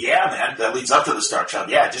 absolutely. Yeah, man, that leads up to the Star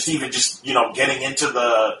Child. Yeah, just getting into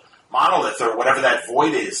the monolith or whatever that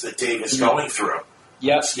void is that Dave is going through.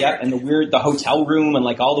 Yes, and the hotel room and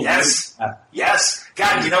like all the weird stuff. Yes.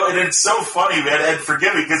 God, and it's so funny, man, and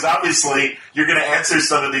forgive me, because obviously you're going to answer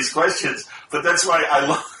some of these questions, but that's why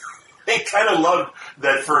I kind of love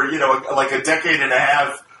that for, like a decade and a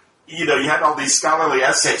half, you had all these scholarly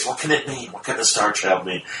essays. What can it mean? What can the Star Child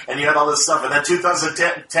mean? And you had all this stuff. And then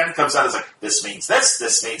 2010 comes out. It's like, this means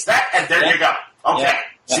this means that. And there you go. Okay.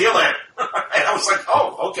 See you later. And I was like,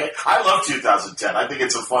 oh, okay. I love 2010. I think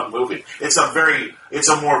it's a fun movie. It's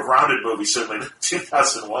a more grounded movie, certainly, than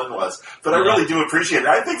 2001 was. But I really do appreciate it.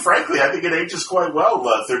 I think, frankly, it ages quite well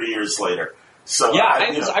 30 years later. So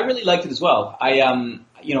I really liked it as well.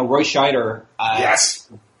 Roy Scheider. Yes.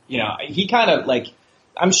 He kind of like,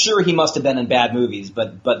 I'm sure he must have been in bad movies,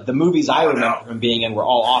 but the movies I remember him being in were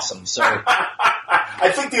all awesome. So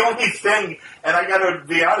I think the only thing, and I got to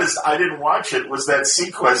be honest, I didn't watch it, was that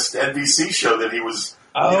Sequest NBC show that he was.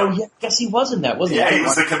 I guess he was in that, wasn't he? Yeah, he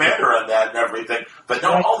was the commander on that and everything. But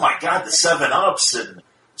no, oh my God, the 7-Ups and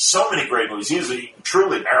so many great movies. He was a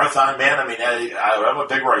truly marathon man. I mean, I'm a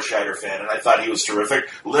big Roy Scheider fan, and I thought he was terrific.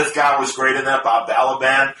 Lithgow was great in that. Bob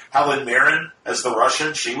Balaban, Helen Mirren as the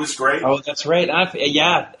Russian, she was great. Oh, that's right.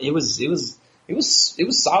 It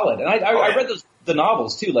was solid. And I read the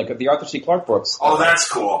novels too, like the Arthur C. Clarke books. Oh, that's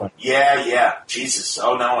cool. Yeah. Jesus.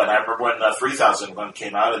 Oh no, and I remember when 3001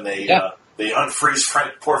 came out, and they unfreeze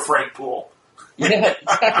poor Frank Poole. Yeah,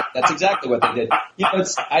 exactly. That's exactly what they did.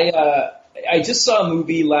 I just saw a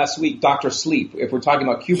movie last week, Dr. Sleep, if we're talking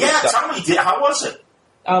about Kubrick stuff. Yeah, tell me, how was it?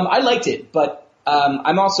 I liked it, but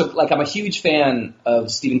I'm also, I'm a huge fan of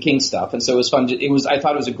Stephen King stuff, and so it was fun. I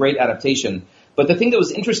thought it was a great adaptation. But the thing that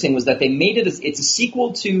was interesting was that they made it it's a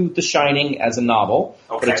sequel to The Shining as a novel,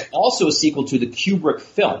 but it's also a sequel to the Kubrick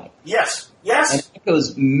film. Yes. And it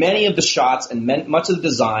echoes many of the shots and much of the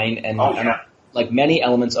design and many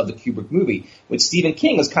elements of the Kubrick movie, which Stephen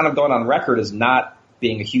King has kind of gone on record as not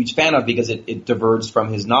being a huge fan of because it diverged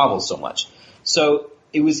from his novels so much. So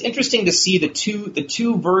it was interesting to see the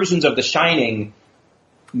two versions of The Shining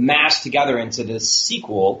mashed together into this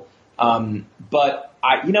sequel. But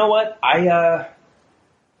I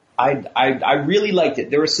really liked it.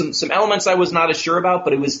 There were some elements I was not as sure about,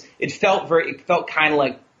 but it felt kind of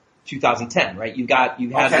like 2010, right? You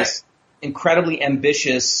had this incredibly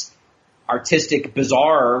ambitious, artistic,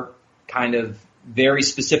 bizarre kind of very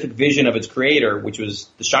specific vision of its creator, which was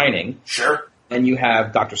The Shining. Sure. And you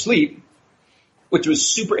have Dr. Sleep, which was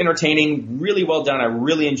super entertaining, really well done. I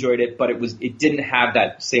really enjoyed it, but it didn't have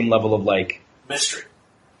that same level of mystery.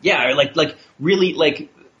 Yeah, really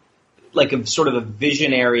a sort of a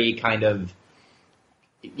visionary kind of,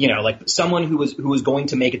 like someone who was going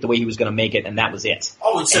to make it the way he was going to make it, and that was it.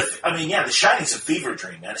 Oh, The Shining's a fever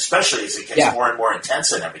dream, man, especially as it gets more and more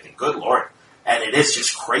intense and everything. Good Lord. And it is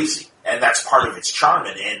just crazy. And that's part of its charm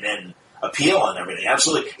and appeal and everything.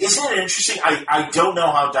 Absolutely. Isn't it interesting? I don't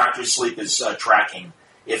know how Dr. Sleep is tracking,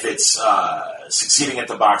 if it's succeeding at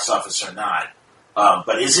the box office or not.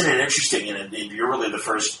 But isn't it interesting, and you're really the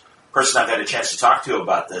first person I've had a chance to talk to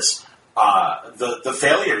about this, the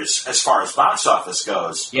failures as far as box office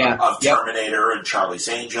goes of Terminator and Charlie's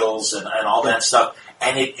Angels and all that stuff.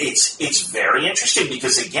 And it's very interesting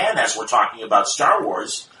because, again, as we're talking about Star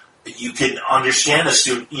Wars, you can understand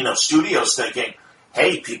the studios thinking,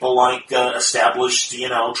 hey, people like established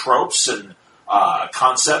tropes and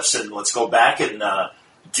concepts, and let's go back and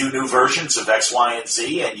do new versions of X, Y, and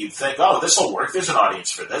Z. And you'd think, oh, this will work. There's an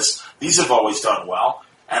audience for this. These have always done well.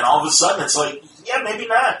 and all of a sudden it's like, yeah, maybe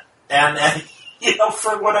not, and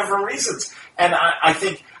for whatever reasons. And I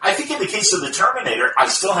think in the case of the Terminator, I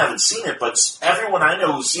still haven't seen it, but everyone I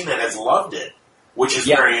know who's seen it has loved it, which is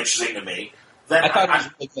very interesting to me. I thought it was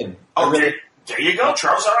really good. Oh, there you go,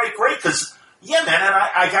 Charles. All right, great. Because, man, and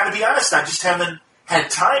I got to be honest, I just haven't had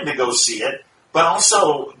time to go see it. But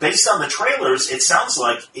also, based on the trailers, it sounds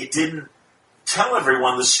like it didn't tell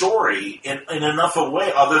everyone the story in enough of a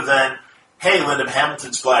way other than, hey, Linda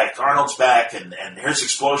Hamilton's back, Arnold's back, and here's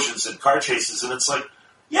explosions and car chases. And it's like,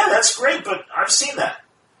 yeah, that's great, but I've seen that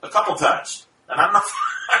a couple times. And I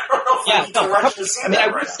don't know if we need to rush to see that I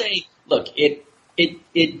would say, look,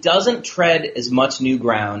 it doesn't tread as much new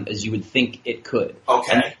ground as you would think it could.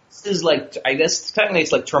 Okay. And this is like, I guess technically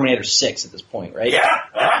it's like Terminator 6 at this point, right?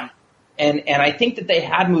 Yeah. And I think that they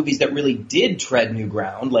had movies that really did tread new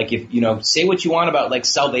ground. Like if, say what you want about like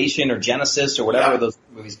Salvation or Genesis or whatever of those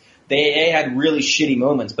movies. They had really shitty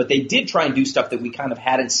moments, but they did try and do stuff that we kind of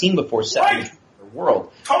hadn't seen before set in the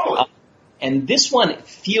world. Totally. And this one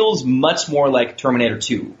feels much more like Terminator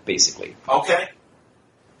 2, basically. Okay.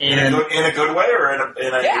 In a good way or in a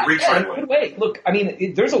retread way? In a good way. Look, I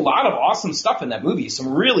mean, there's a lot of awesome stuff in that movie.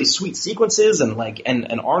 Some really sweet sequences,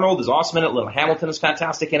 and Arnold is awesome in it. Little Hamilton is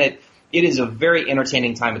fantastic in it. It is a very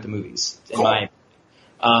entertaining time at the movies, in my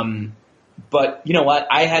opinion. But you know what?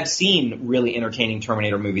 I have seen really entertaining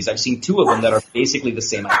Terminator movies. I've seen 2 of them that are basically the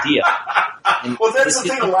same idea. Well, that's the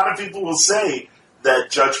thing. A lot of people will say that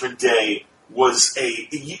Judgment Day was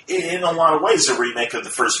in a lot of ways, a remake of the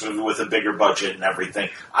first movie with a bigger budget and everything.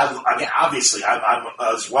 I mean, obviously, I'm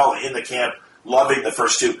as well in the camp loving the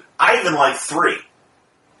first 2. I even like 3.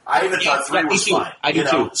 I even thought 3 was fine. I do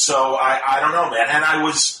too. So I don't know, man. And I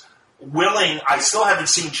was willing. I still haven't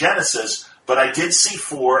seen Genesis. But I did see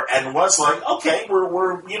 4 and was like, okay,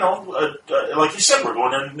 we're like you said, we're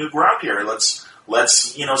going on new ground here. Let's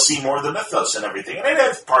see more of the mythos and everything. And it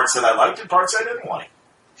had parts that I liked and parts I didn't like.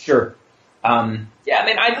 Sure. I mean,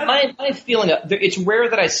 my feeling, it's rare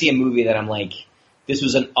that I see a movie that I'm like, this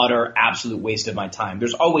was an utter, absolute waste of my time.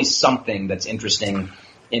 There's always something that's interesting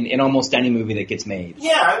in almost any movie that gets made.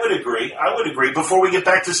 Yeah, I would agree. Before we get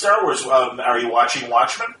back to Star Wars, are you watching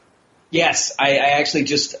Watchmen? Yes, I actually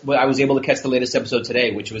I was able to catch the latest episode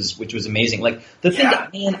today, which was amazing. Like the thing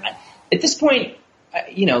that, man, at this point,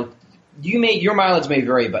 your mileage may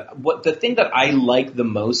vary, but the thing that I like the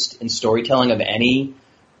most in storytelling of any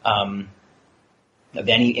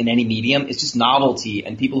in any medium is just novelty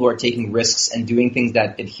and people who are taking risks and doing things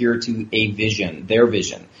that adhere to a vision, their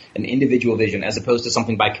vision, an individual vision, as opposed to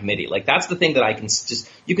something by committee. Like that's the thing that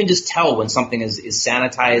you can just tell when something is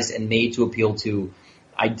sanitized and made to appeal to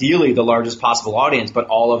ideally the largest possible audience, but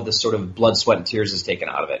all of the sort of blood, sweat, and tears is taken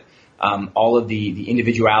out of it. All of the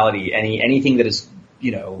individuality, anything that is,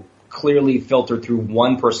 clearly filtered through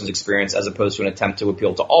one person's experience as opposed to an attempt to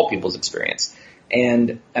appeal to all people's experience.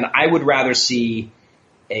 And I would rather see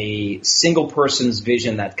a single person's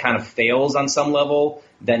vision that kind of fails on some level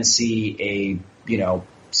than see a,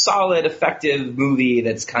 solid, effective movie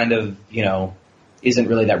that's kind of, isn't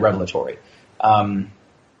really that revelatory.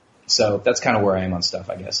 So that's kind of where I am on stuff,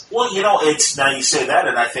 I guess. Well, it's now you say that,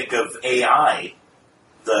 and I think of AI,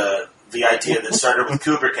 the idea that started with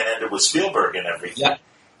Kubrick and ended with Spielberg and everything. Yeah.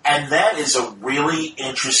 And that is a really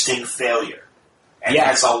interesting failure. And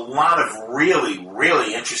has a lot of really,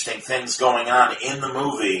 really interesting things going on in the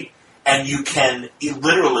movie. And you can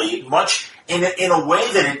literally, much in a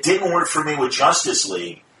way that it didn't work for me with Justice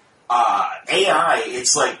League, AI,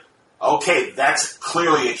 it's like, okay, that's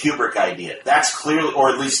clearly a Kubrick idea. That's clearly, or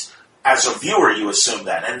at least as a viewer, you assume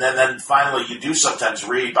that. And then finally you do sometimes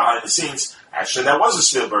read behind the scenes, actually that was a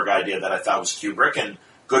Spielberg idea that I thought was Kubrick, and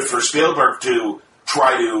good for Spielberg to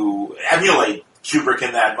try to emulate Kubrick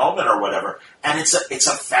in that moment or whatever. And it's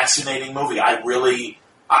a fascinating movie.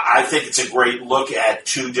 I think it's a great look at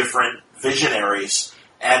 2 different visionaries.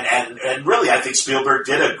 And really, I think Spielberg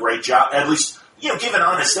did a great job, at least, give an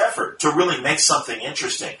honest effort to really make something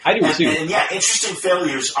interesting. I do too. And interesting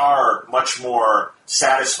failures are much more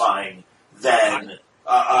satisfying than,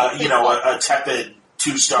 a tepid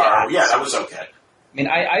 2-star. Yeah, that was okay. I mean,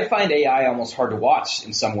 I find AI almost hard to watch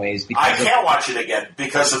in some ways. Because I can't watch it again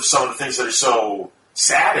because of some of the things that are so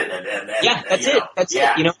sad in it. And that's it. That's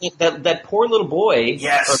it. That poor little boy.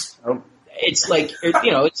 Yes. It's like,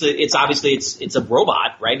 it's obviously it's a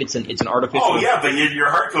robot, right? It's an artificial. Oh yeah, but your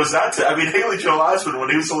heart goes out to. I mean, Haley Joel Osment when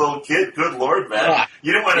he was a little kid. Good Lord, man,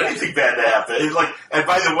 you didn't want anything bad to happen. It's like, and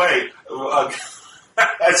by the way,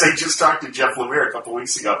 As I just talked to Jeff Lemire a couple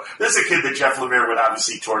weeks ago. This is a kid that Jeff Lemire would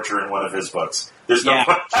obviously torture in one of his books. There's no.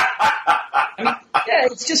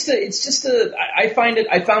 It's just I found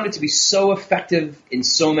it to be so effective in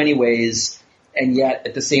so many ways, and yet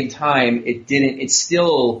at the same time, it didn't. It's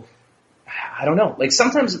still, I don't know. Like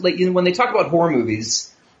sometimes, like when they talk about horror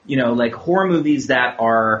movies, like horror movies that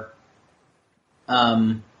are,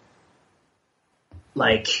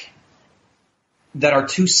 that are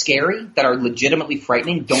too scary, that are legitimately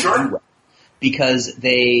frightening, don't do well. Because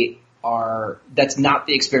that's not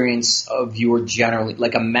the experience of viewer generally.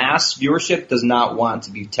 Like a mass viewership does not want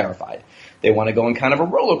to be terrified. They want to go on kind of a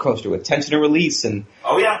roller coaster with tension and release and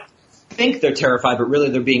think they're terrified, but really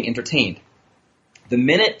they're being entertained. The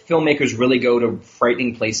minute filmmakers really go to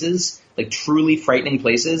frightening places, like truly frightening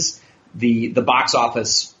places, the box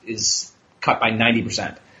office is cut by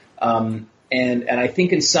 90%. And I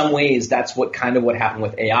think in some ways that's what happened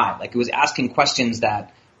with AI. Like it was asking questions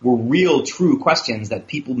that were real, true questions that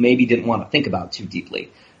people maybe didn't want to think about too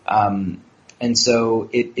deeply. And so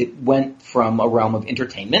it went from a realm of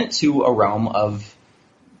entertainment to a realm of,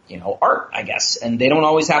 art, I guess. And they don't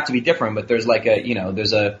always have to be different, but there's like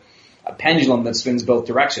there's a pendulum that swings both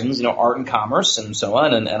directions, art and commerce and so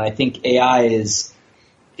on. And I think AI is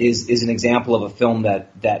an example of a film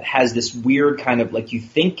that has this weird kind of, like, you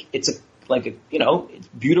think it's it's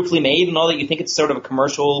beautifully made and all that. You think it's sort of a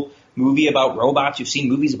commercial movie about robots. You've seen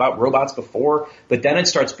movies about robots before, but then it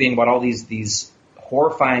starts being about all these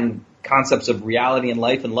horrifying concepts of reality and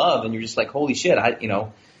life and love, and you're just like, holy shit,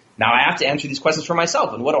 now I have to answer these questions for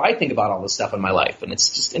myself, and what do I think about all this stuff in my life? And it's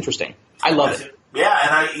just interesting. I love it.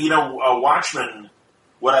 Yeah, and Watchmen,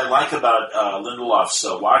 what I like about Lindelof's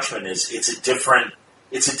Watchmen is it's a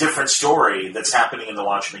different story that's happening in the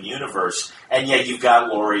Watchmen universe, and yet you've got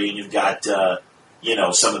Laurie and you've got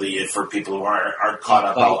some of the, for people who aren't caught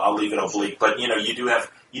up, I'll leave it oblique, but you do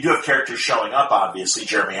have characters showing up. Obviously,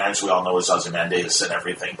 Jeremy Irons, we all know, is Ozymandias and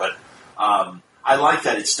everything, but I like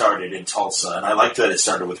that it started in Tulsa, and I like that it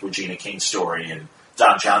started with Regina King's story and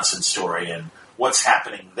Don Johnson's story and what's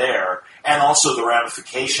happening there, and also the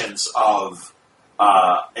ramifications of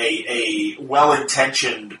a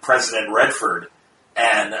well-intentioned President Redford.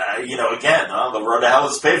 And, again, the road to hell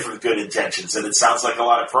is paved with good intentions. And it sounds like a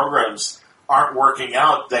lot of programs aren't working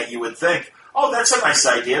out that you would think, oh, that's a nice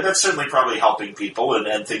idea. That's certainly probably helping people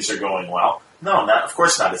and things are going well. No, of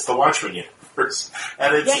course not. It's the Watchmen universe.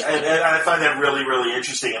 And and I find that really, really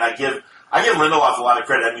interesting. And I give Lindelof a lot of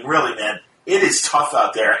credit. I mean, really, man, it is tough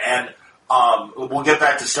out there. And we'll get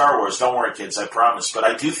back to Star Wars. Don't worry, kids, I promise. But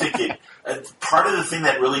I do think part of the thing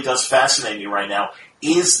that really does fascinate me right now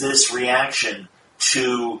is this reaction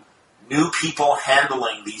to new people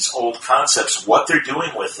handling these old concepts, what they're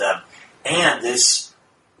doing with them, and this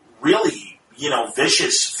really,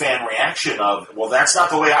 vicious fan reaction of, well, that's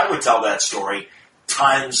not the way I would tell that story,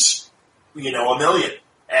 times, a million.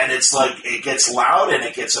 And it's like, it gets loud and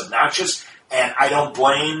it gets obnoxious, and I don't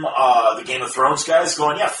blame the Game of Thrones guys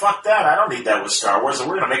going, yeah, fuck that, I don't need that with Star Wars, and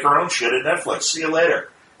we're going to make our own shit at Netflix, see you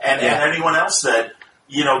later. And anyone else that,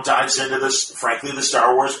 dives into this, frankly, the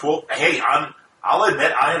Star Wars pool, hey, I'll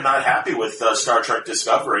admit I am not happy with Star Trek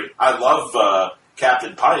Discovery. I love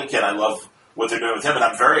Captain Pike, and I love what they're doing with him, and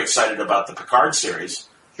I'm very excited about the Picard series.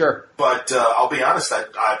 Sure. But I'll be honest, I'm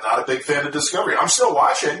not a big fan of Discovery. I'm still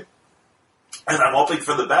watching, and I'm hoping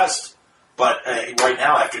for the best. But right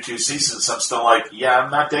now, after 2 seasons, I'm still like, yeah, I'm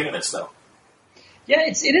not digging it still. Yeah,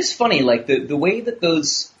 it is funny, like the way that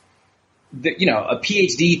a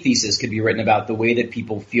PhD thesis could be written about the way that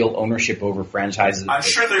people feel ownership over franchises. I'm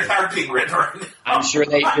sure they're not being written right now. I'm sure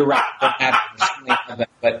you're right.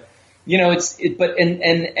 But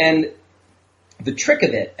and the trick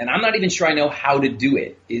of it, and I'm not even sure I know how to do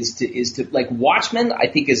it, is to like Watchmen. I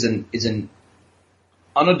think is an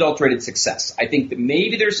unadulterated success. I think that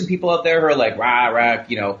maybe there's some people out there who are like rah.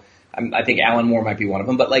 I think Alan Moore might be one of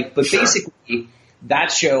them. But sure. Basically.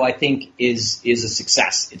 That show, I think, is a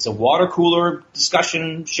success. It's a water cooler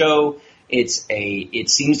discussion show. It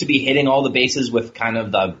seems to be hitting all the bases with kind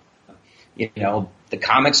of the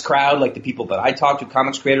comics crowd, like the people that I talk to,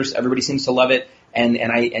 comics creators. Everybody seems to love it,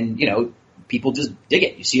 and people just dig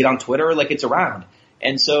it. You see it on Twitter, like it's around,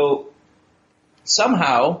 and so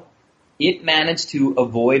somehow it managed to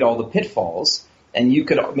avoid all the pitfalls. And you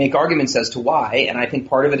could make arguments as to why, and I think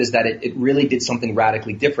part of it is that it really did something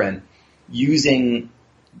radically different, using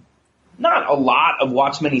not a lot of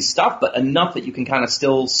Watchmen-y stuff, but enough that you can kind of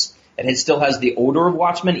still has the odor of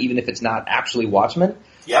Watchmen, even if it's not actually Watchmen.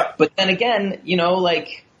 Yep. But then again,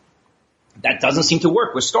 that doesn't seem to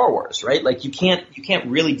work with Star Wars, right? Like you can't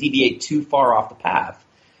really deviate too far off the path.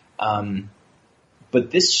 But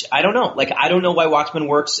this, I don't know. Like, I don't know why Watchmen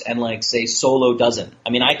works and, like, say Solo doesn't. I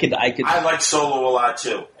mean, I could. I like Solo a lot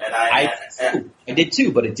too, and I did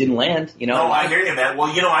too, but it didn't land. You know. No, I hear you, man.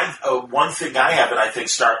 Well, you know, one thing I have, and I think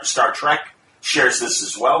Star Trek shares this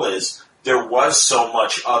as well, is there was so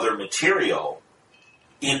much other material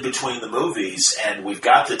in between the movies, and we've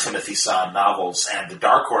got the Timothy Zahn novels and the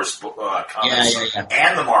Dark Horse comics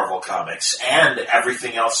and the Marvel comics and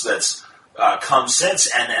everything else that's come since,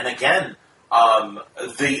 and again.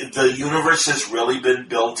 The universe has really been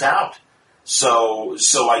built out, so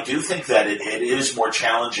I do think that it is more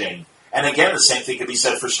challenging. And again, the same thing can be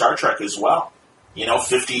said for Star Trek as well. You know,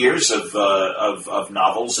 50 years of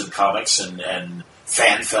novels and comics and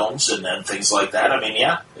fan films and things like that. I mean,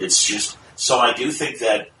 yeah, it's just so I do think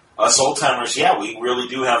that us old timers, yeah, we really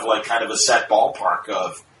do have like kind of a set ballpark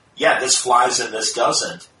of this flies and this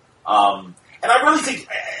doesn't. And I really think,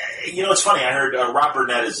 you know, it's funny. I heard Rob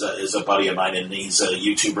Burnett is a buddy of mine, and he's a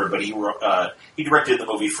YouTuber, but he directed the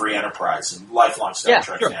movie Free Enterprise, and lifelong Star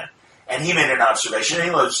Trek fan. And he made an observation. And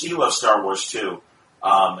he loves Star Wars too.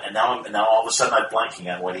 And now all of a sudden I'm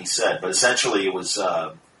blanking on what he said, but essentially it was,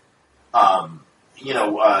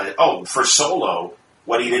 for Solo,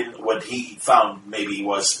 what he found maybe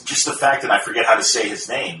was just the fact that I forget how to say his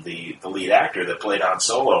name, the lead actor that played Han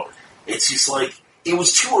Solo. It's just like. It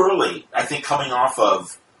was too early, I think, coming off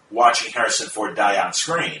of watching Harrison Ford die on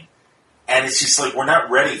screen. And it's just like, we're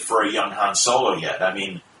not ready for a young Han Solo yet. I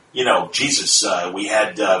mean, you know, Jesus, we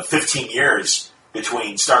had 15 years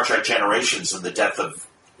between Star Trek Generations and the death of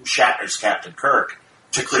Shatner's Captain Kirk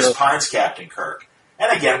to Chris Pine's Captain Kirk.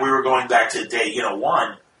 And again, we were going back to day,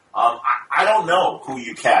 one. I don't know who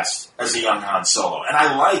you cast as a young Han Solo. And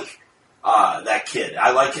I like that kid.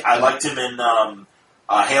 I liked him in...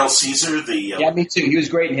 Hail Caesar, me too. He was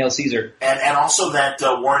great in Hail Caesar, and also that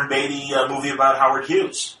Warren Beatty movie about Howard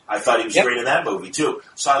Hughes. I thought he was great in that movie too.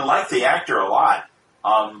 So I like the actor a lot.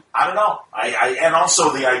 I don't know. And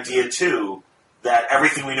also the idea too that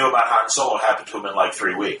everything we knew about Han Solo happened to him in like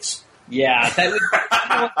 3 weeks. Yeah,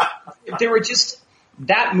 there were just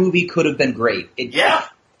that movie could have been great. It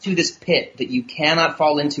got to this pit that you cannot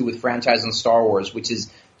fall into with franchise and Star Wars, which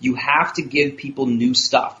is you have to give people new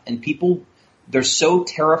stuff, and people. They're so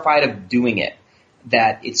terrified of doing it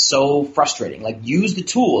that it's so frustrating. Like, use the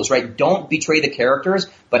tools, right? Don't betray the characters,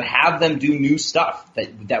 but have them do new stuff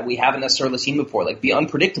that we haven't necessarily seen before. Like, be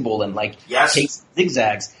unpredictable and, like, take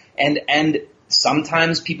zigzags. And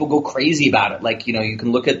sometimes people go crazy about it. Like, you know, you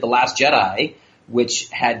can look at The Last Jedi, which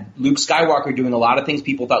had Luke Skywalker doing a lot of things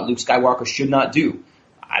people thought Luke Skywalker should not do.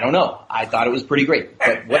 I don't know. I thought it was pretty great,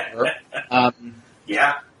 but whatever.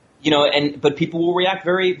 You know, but people will react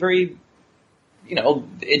very, very... You know,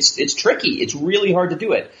 it's tricky. It's really hard to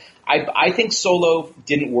do it. I think Solo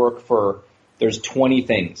didn't work for, there's 20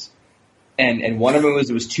 things. And one of them was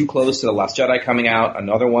it was too close to The Last Jedi coming out.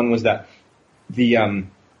 Another one was that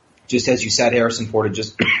just as you said, Harrison Ford had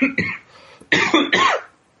just,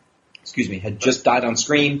 had just died on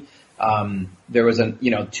screen. There was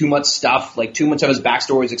too much stuff, like too much of his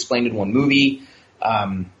backstory is explained in one movie.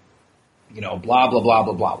 Blah, blah, blah,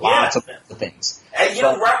 blah, blah. Lots of things. And,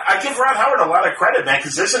 I give Ron Howard a lot of credit, man,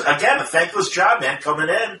 because there's, again, a thankless job, man, coming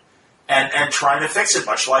in and trying to fix it,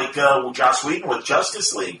 much like Joss Whedon with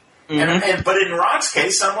Justice League. Mm-hmm. But in Ron's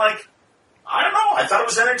case, I'm like, I don't know. I thought it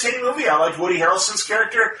was an entertaining movie. I liked Woody Harrelson's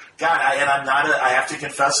character. God, I have to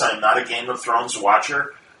confess, I'm not a Game of Thrones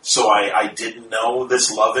watcher, so I didn't know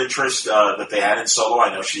this love interest that they had in Solo.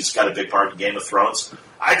 I know she's got a big part in Game of Thrones.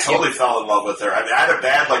 I totally fell in love with her. I mean, I had a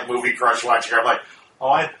bad movie crush watching her. I'm like,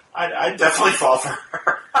 I definitely fall for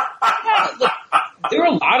her. Look, there are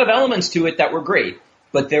a lot of elements to it that were great,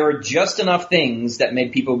 but there are just enough things that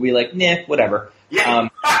made people be like, nah, whatever. Yeah.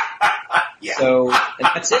 So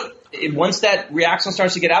that's it. Once that reaction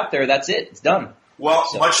starts to get out there, that's it. It's done. Well,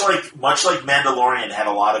 so. much like Mandalorian had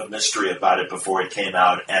a lot of mystery about it before it came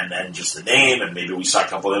out, and then just the name, and maybe we saw a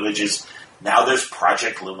couple images. Now there's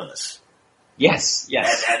Project Luminous. Yes.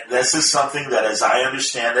 And this is something that, as I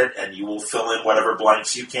understand it, and you will fill in whatever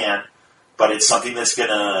blanks you can, but it's something that's going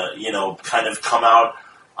to, kind of come out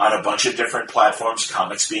on a bunch of different platforms,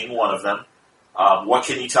 comics being one of them. What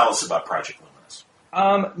can you tell us about Project Luminous?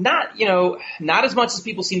 Not as much as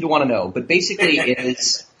people seem to want to know, but basically it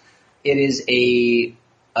is a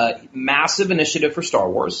massive initiative for Star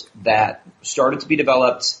Wars that started to be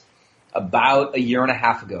developed about a year and a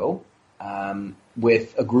half ago.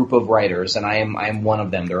 With a group of writers, and I am one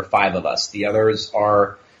of them. There are 5 of us. The others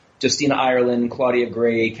are Justina Ireland, Claudia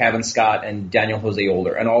Gray, Kevin Scott, and Daniel Jose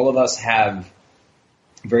Older. And all of us have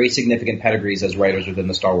very significant pedigrees as writers within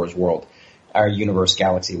the Star Wars world, our universe,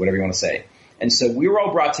 galaxy, whatever you want to say. And so we were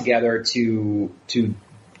all brought together to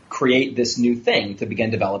create this new thing, to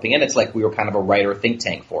begin developing it. It's like we were kind of a writer think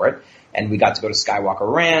tank for it. And we got to go to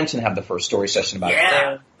Skywalker Ranch and have the first story session about it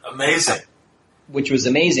there. Amazing. Which was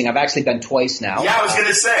amazing. I've actually been twice now. Yeah, I was going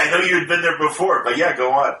to say, I know you had been there before, but yeah,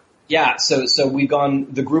 go on. Yeah, so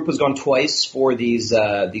the group has gone twice for these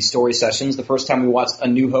story sessions. The first time we watched A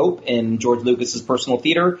New Hope in George Lucas's personal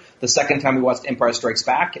theater. The second time we watched Empire Strikes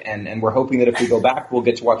Back, and we're hoping that if we go back, we'll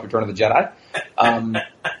get to watch Return of the Jedi.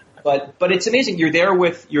 But it's amazing. You're there,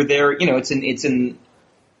 it's in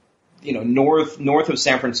north of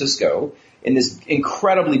San Francisco in this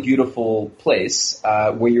incredibly beautiful place,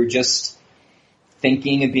 where you're just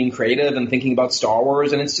thinking and being creative and thinking about Star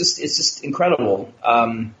Wars, and it's just incredible.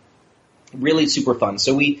 Really super fun.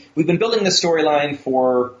 So we've been building this storyline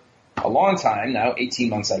for a long time now, 18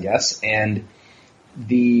 months, I guess, and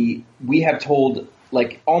we have told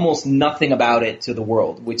like almost nothing about it to the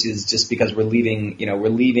world, which is just because we're waiting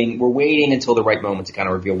until the right moment to kind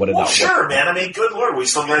of reveal what it is. Well, sure, man. I mean, good Lord, we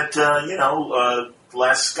still got,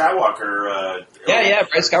 Last Skywalker.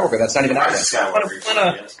 Rise Skywalker. That's not even out yet.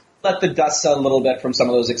 Skywalker. Let the dust settle a little bit from some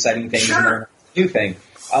of those exciting things. Sure. New thing.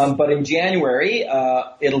 But in January,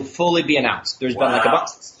 it'll fully be announced. There's been like a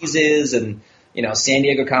bunch of teases and, San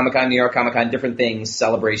Diego Comic-Con, New York Comic-Con, different things,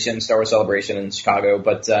 Star Wars Celebration in Chicago.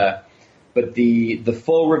 But the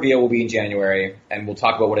full reveal will be in January, and we'll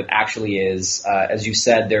talk about what it actually is. As you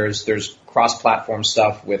said, there's cross-platform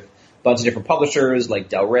stuff with a bunch of different publishers like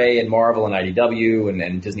Del Rey and Marvel and IDW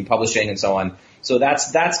and Disney Publishing and so on. So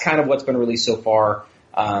that's kind of what's been released so far.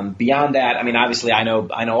 Beyond that, I mean, obviously I know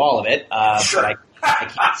all of it, sure. But I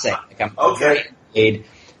can't say. Like, I'm very engaged.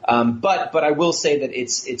 But I will say that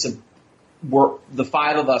the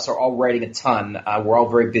five of us are all writing a ton. We're all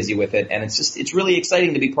very busy with it, and it's really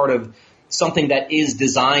exciting to be part of something that is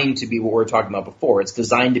designed to be what we were talking about before. It's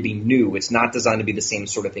designed to be new. It's not designed to be the same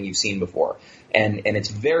sort of thing you've seen before. And it's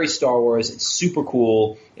very Star Wars. It's super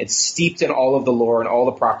cool. It's steeped in all of the lore and all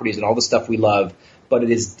the properties and all the stuff we love. But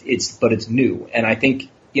it's new. And I think,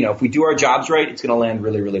 if we do our jobs right, it's going to land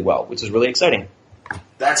really, really well, which is really exciting.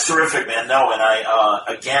 That's terrific, man. No, and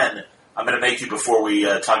I'm going to make you, before we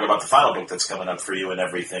talk about the final book that's coming up for you and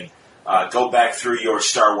everything, go back through your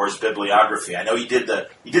Star Wars bibliography. I know you did the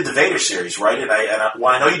Vader series, right? And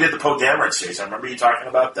I know you did the Poe Dameron series. I remember you talking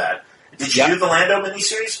about that. Did you do the Lando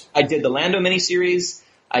miniseries? I did the Lando miniseries.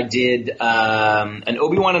 I did an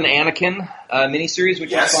Obi-Wan and Anakin miniseries,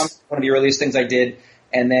 which was fun. One of the earliest things I did.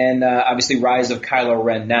 And then, obviously, Rise of Kylo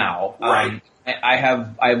Ren now. Right. I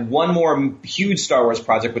have one more huge Star Wars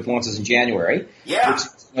project which launches in January. Yeah.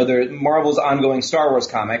 Which, Marvel's ongoing Star Wars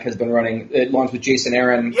comic has been running. It launched with Jason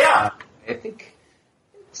Aaron. Yeah. I think.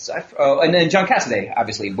 And then John Cassaday,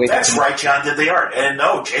 obviously. That's right. John did the art. And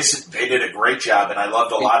no, Jason, they did a great job. And I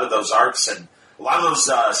loved a lot of those arcs and a lot of those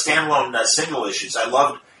standalone single issues. I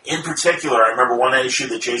loved, in particular, I remember one issue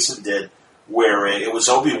that Jason did where it was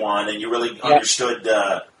Obi-Wan, and you really understood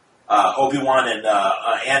Obi-Wan and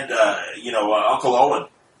Uncle Owen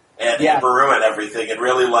and Beru and everything, and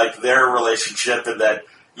really liked their relationship, and that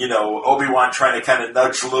Obi-Wan trying to kind of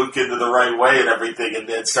nudge Luke into the right way and everything, and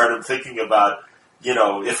then started thinking about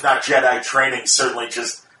if not Jedi training, certainly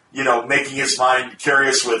just making his mind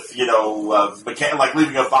curious with like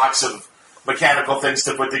leaving a box of mechanical things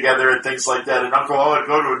to put together and things like that, and Uncle Owen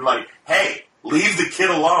go to him like, hey, leave the kid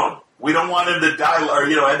alone. We don't want him to die or,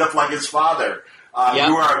 end up like his father.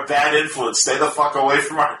 You are a bad influence. Stay the fuck away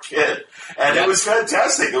from our kid. And it was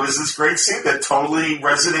fantastic. It was this great scene that totally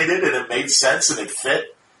resonated and it made sense and it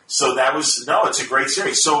fit. So it's a great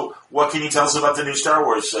series. So what can you tell us about the new Star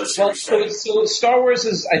Wars series? Well, so Star Wars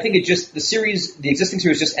is, I think the existing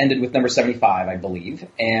series just ended with number 75, I believe.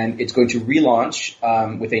 And it's going to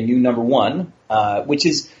relaunch with a new number 1, which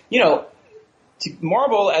is,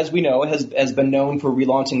 Marvel, as we know, has been known for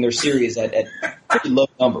relaunching their series at pretty low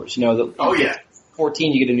numbers.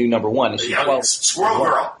 14, you get a new number 1. Issue 12,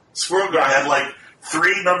 Squirrel Girl had like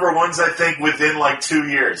 3 number 1s, I think, within like 2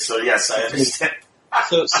 years. So yes, I understand.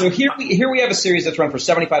 So here we have a series that's run for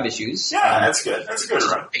 75 issues. Yeah, that's good. That's a good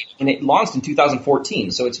run. And it launched in 2014,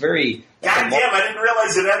 so it's very... God damn, I didn't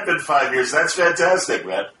realize it had been 5 years. That's fantastic,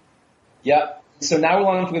 man. Yeah. So now we're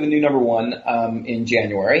launching with a new number 1 in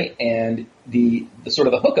January, and the sort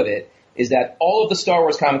of the hook of it is that all of the Star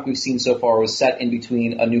Wars comic we've seen so far was set in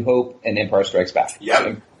between A New Hope and Empire Strikes Back. Yep.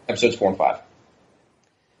 So episodes 4 and 5.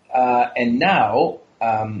 And now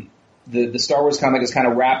the Star Wars comic is kind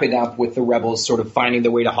of wrapping up with the Rebels sort of finding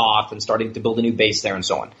their way to Hoth and starting to build a new base there and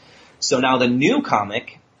so on. So now the new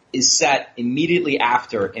comic is set immediately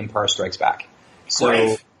after Empire Strikes Back. So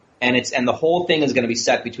Great. And the whole thing is going to be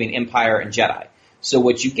set between Empire and Jedi. So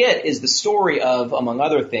what you get is the story of, among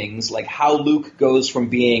other things, like how Luke goes from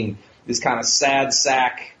being this kind of sad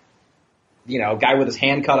sack, guy with his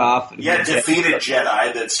hand cut off. Yeah, defeated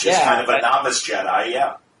Jedi that's just kind of a novice Jedi,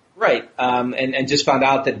 yeah. Right, and just found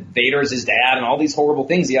out that Vader's his dad and all these horrible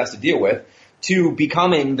things he has to deal with, to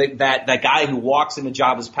becoming that guy who walks into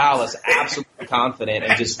Jabba's palace absolutely confident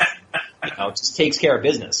and just takes care of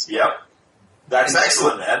business. Yep. That's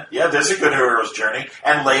excellent, man. Yeah, there's a good hero's journey.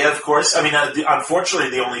 And Leia, of course, I mean,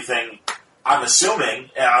 unfortunately, the only thing I'm assuming,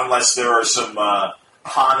 unless there are some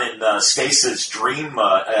Han and Stasis dream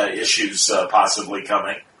issues possibly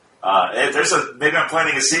coming, maybe I'm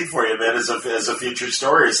planting a seed for you, man, as a future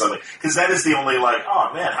story or something. Because that is the only,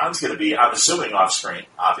 oh, man, Han's going to be, I'm assuming, off-screen,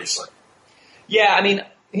 obviously. Yeah, I mean,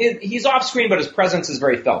 he's off-screen, but his presence is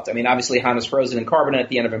very felt. I mean, obviously, Han is frozen in carbonite at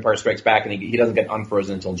the end of Empire Strikes Back, and he doesn't get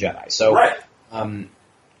unfrozen until Jedi. So, right. I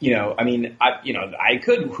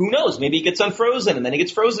could, who knows, maybe he gets unfrozen, and then he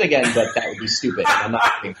gets frozen again, but that would be stupid. I'm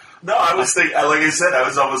not thinking. No, I was thinking, like I said, I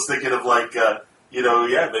was almost thinking of,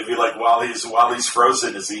 maybe, while he's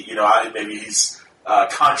frozen, is he, maybe he's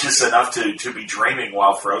conscious enough to be dreaming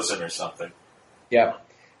while frozen or something. Yeah.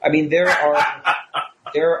 I mean, there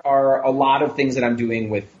are a lot of things that I'm doing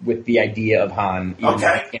with the idea of Han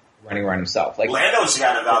running around himself. Like Lando's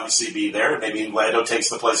got to obviously be there. Maybe Lando takes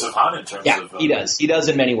the place of Han in terms of... he does. He does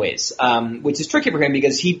in many ways, which is tricky for him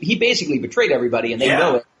because he basically betrayed everybody, and they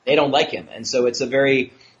know it. They don't like him. And so it's a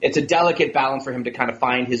delicate balance for him to kind of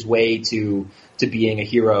find his way to being a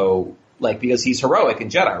hero, because he's heroic in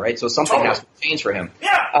Jedi, right? So something has to change for him.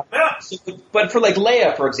 Yeah, but for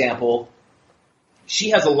Leia, for example,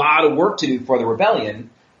 she has a lot of work to do for the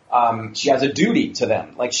rebellion. She has a duty to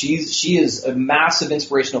them. She is a massive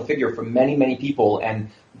inspirational figure for many, many people, and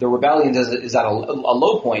the rebellion is at a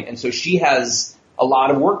low point, and so she has a lot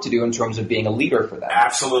of work to do in terms of being a leader for them.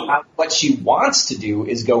 Absolutely. What she wants to do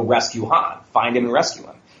is go rescue Han, find him and rescue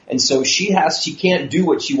him. And so she can't do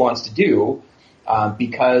what she wants to do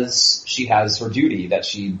because she has her duty that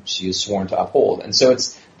she is sworn to uphold. And so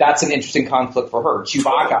that's an interesting conflict for her.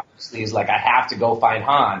 Chewbacca obviously is I have to go find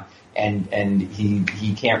Han, and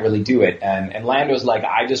he can't really do it. And Lando's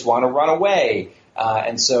I just want to run away.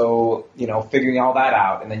 And so, figuring all that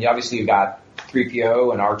out. And then you've got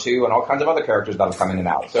 3PO and R2 and all kinds of other characters that'll come in and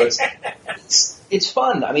out. So it's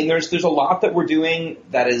fun. I mean, there's a lot that we're doing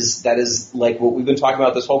that is like what we've been talking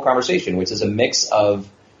about this whole conversation, which is a mix of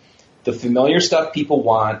the familiar stuff people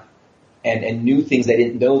want and new things they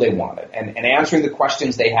didn't know they wanted, and answering the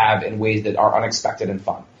questions they have in ways that are unexpected and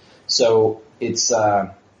fun. So it's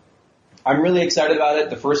I'm really excited about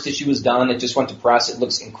it. The first issue was done. It just went to press. It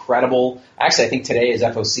looks incredible. Actually, I think today is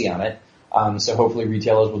FOC on it. So hopefully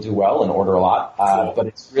retailers will do well and order a lot. Cool. But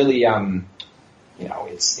it's really,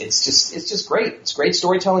 it's just great. It's great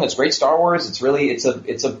storytelling. It's great Star Wars. It's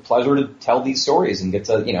a pleasure to tell these stories and get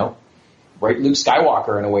to, write Luke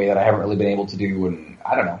Skywalker in a way that I haven't really been able to do. And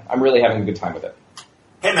I don't know. I'm really having a good time with it.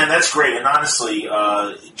 Hey man, that's great. And honestly,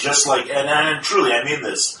 and truly, I mean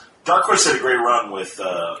this, Dark Horse had a great run with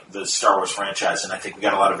the Star Wars franchise, and I think we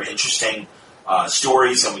got a lot of interesting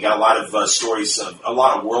stories, and we got a lot of stories of a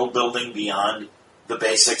lot of world building beyond the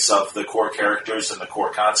basics of the core characters and the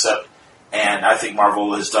core concept. And I think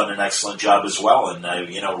Marvel has done an excellent job as well. And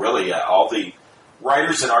really, all the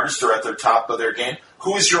writers and artists are at the top of their game.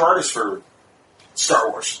 Who is your artist for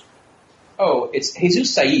Star Wars? Oh, it's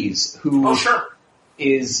Jesus Saiz, who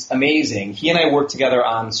is amazing. He and I worked together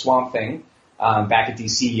on Swamp Thing. Back at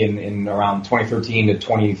DC in around 2013 to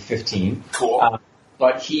 2015. Cool.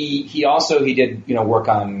 But he did work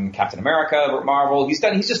on Captain America, Marvel. He's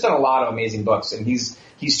just done a lot of amazing books, and he's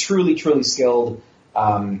truly skilled,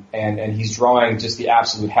 and he's drawing just the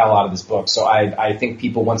absolute hell out of this book. So I think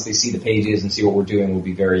people, once they see the pages and see what we're doing, will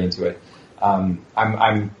be very into it. I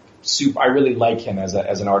really like him as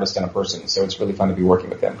an artist and a person, so it's really fun to be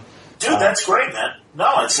working with him. Dude, that's great, man.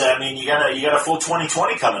 No, it's you got a full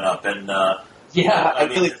 2020 coming up, and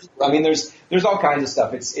there's all kinds of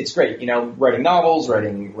stuff. It's great, writing novels,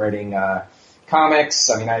 writing comics.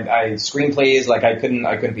 I mean, I screenplays. I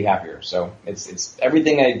couldn't be happier. So it's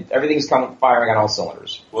everything's firing on all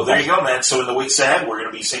cylinders. Well, there you go, man. So in the weeks ahead, we're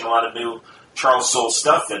going to be seeing a lot of new Charles Soule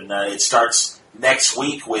stuff, and it starts next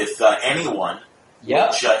week with Anyone.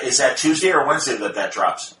 Yeah. Is that Tuesday or Wednesday that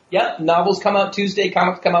drops? Yeah, novels come out Tuesday,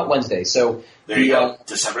 comics come out Wednesday. So there you go,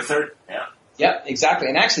 December 3rd. Yeah. Yep, exactly.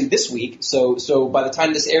 And actually this week, so by the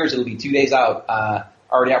time this airs, it'll be 2 days out,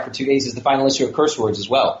 already out for 2 days, is the final issue of Curse Words as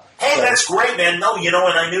well. Hey, that's great, man. No, and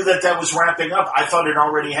I knew that was wrapping up. I thought it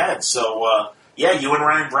already had. So, you and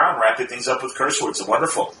Ryan Brown wrapping things up with Curse Words.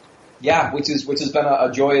 Wonderful. Yeah, which has been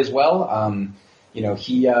a joy as well.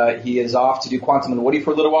 he is off to do Quantum and Woody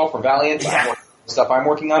for a little while for Valiant. Yeah. Stuff I'm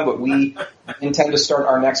working on, but we intend to start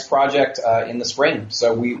our next project in the spring.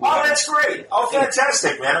 So Oh, that's great! Oh,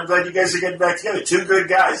 fantastic, man! I'm glad you guys are getting back together. Two good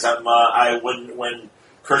guys. When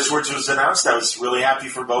Curse Words was announced, I was really happy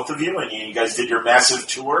for both of you, and you guys did your massive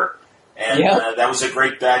tour, and that was a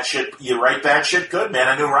great bad shit. You write bad shit good, man.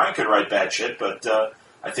 I knew Ryan could write bad shit, but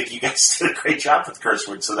I think you guys did a great job with Curse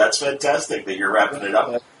Words, so that's fantastic that you're wrapping it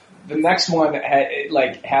up. The next one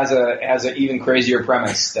has a even crazier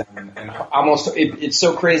premise, and almost it's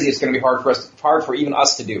so crazy it's going to be hard for even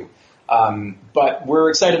us to do. But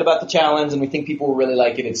we're excited about the challenge, and we think people will really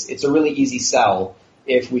like it. It's a really easy sell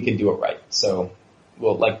if we can do it right. So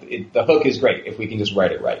the hook is great if we can just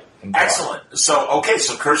write it right. Excellent. So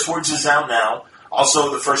Curse Words is out now.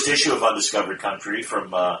 Also, the first issue of Undiscovered Country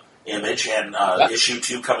from Image, and issue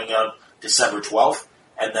 2 coming out December 12th.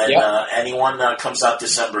 And then Anyone comes out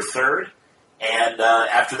December 3rd. And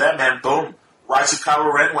after that, man, boom. Rise of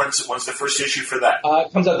Kylo Renn, when's the first issue for that?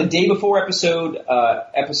 It comes out the day before episode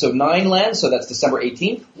 9 lands, so that's December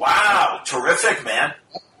 18th. Wow, terrific, man.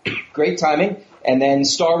 Great timing. And then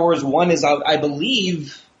Star Wars 1 is out, I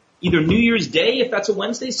believe, either New Year's Day, if that's a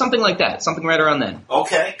Wednesday, something like that. Something right around then.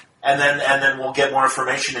 Okay. And then we'll get more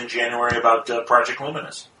information in January about Project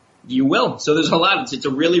Luminous. You will. So there's a lot. It's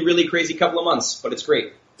a really, really crazy couple of months, but it's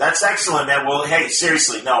great. That's excellent, man. Well, hey,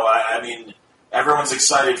 seriously, no, I mean, everyone's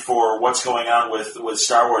excited for what's going on with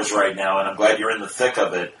Star Wars right now, and I'm glad you're in the thick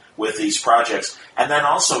of it with these projects. And then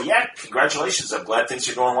also, congratulations. I'm glad things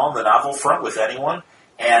are going well on the novel front with Anyone.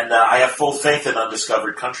 And I have full faith in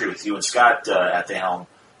Undiscovered Country with you and Scott at the helm.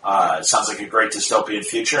 It sounds like a great dystopian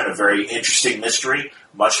future and a very interesting mystery,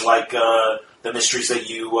 much like the mysteries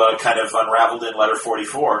that you kind of unraveled in Letter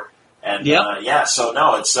 44. And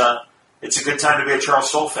it's a good time to be a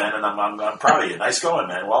Charles Soule fan, and I'm proud of you. Nice going,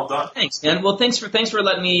 man. Well done. Thanks, man. Well, thanks for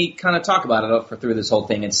letting me kind of talk about it through this whole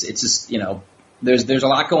thing. It's just there's a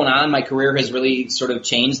lot going on. My career has really sort of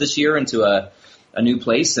changed this year into a new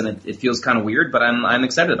place, and it feels kind of weird, but I'm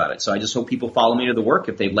excited about it. So I just hope people follow me to the work.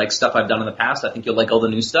 If they like stuff I've done in the past, I think you'll like all the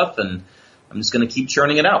new stuff, and I'm just going to keep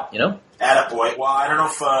churning it out, Attaboy. Well, I don't know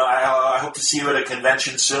if I hope to see you at a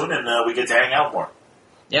convention soon, and we get to hang out more.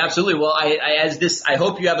 Yeah, absolutely. Well, I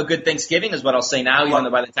hope you have a good Thanksgiving is what I'll say now, even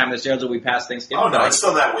though by the time this airs, it'll be past Thanksgiving. Oh, no, it's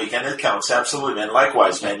still that weekend. It counts, absolutely, man.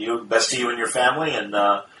 Likewise, man. Best to you and your family, and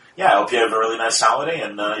I hope you have a really nice holiday,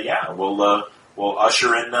 and we'll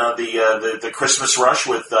usher in the Christmas rush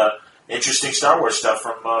with interesting Star Wars stuff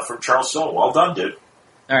from Charles Soule. Well done, dude.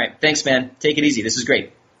 All right, thanks, man. Take it easy. This is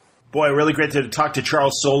great. Boy, really great to talk to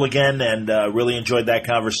Charles Soule again, and really enjoyed that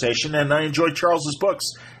conversation. And I enjoyed Charles's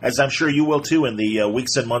books, as I'm sure you will too in the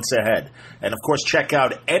weeks and months ahead. And of course, check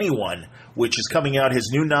out Anyone, which is coming out, his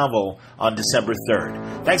new novel, on December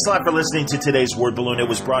 3rd. Thanks a lot for listening to today's Word Balloon. It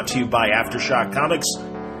was brought to you by Aftershock Comics.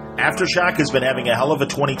 Aftershock has been having a hell of a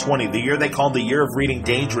 2020, the year they called the year of reading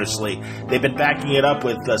dangerously. They've been backing it up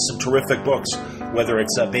with some terrific books, whether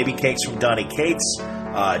it's Baby Cakes from Donny Cates,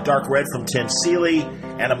 Dark Red from Tim Seeley,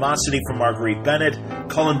 Animosity from Marguerite Bennett,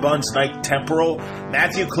 Cullen Bunn's Night Temporal,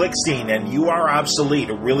 Matthew Klickstein, and You Are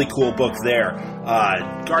Obsolete, a really cool book there.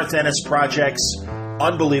 Garth Ennis projects,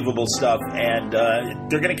 unbelievable stuff, and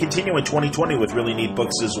they're going to continue in 2020 with really neat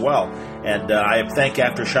books as well. And I thank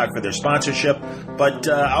Aftershock for their sponsorship, but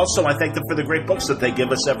also I thank them for the great books that they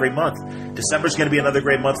give us every month. December's going to be another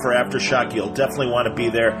great month for Aftershock. You'll definitely want to be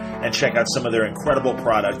there and check out some of their incredible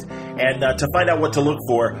product. And to find out what to look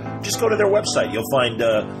for, just go to their website. You'll find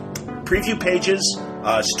preview pages,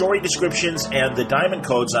 story descriptions, and the diamond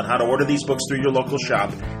codes on how to order these books through your local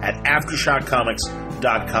shop at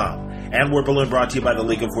AftershockComics.com. And Word Balloon brought to you by the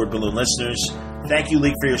League of Word Balloon listeners. Thank you,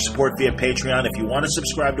 League, for your support via Patreon. If you want to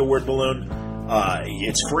subscribe to Word Balloon,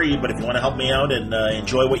 it's free, but if you want to help me out and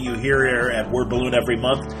enjoy what you hear here at Word Balloon every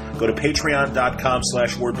month, go to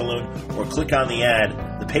patreon.com/wordballoon or click on the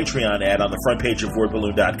Patreon ad on the front page of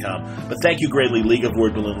wordballoon.com. But thank you greatly, League of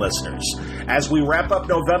Word Balloon listeners. As we wrap up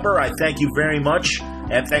November, I thank you very much.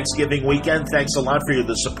 And Thanksgiving weekend, thanks a lot for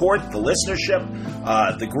the support, the listenership,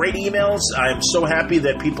 the great emails. I'm so happy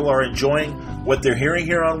that people are enjoying what they're hearing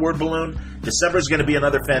here on Word Balloon. December is going to be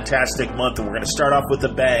another fantastic month, and we're going to start off with a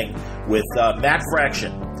bang with Matt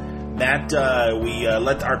Fraction. Matt, we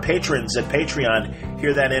let our patrons at Patreon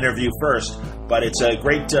hear that interview first, but it's a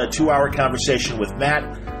great 2-hour conversation with Matt.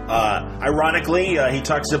 Ironically, he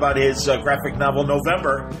talks about his graphic novel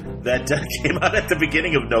November that came out at the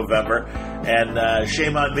beginning of November, and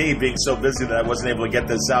shame on me being so busy that I wasn't able to get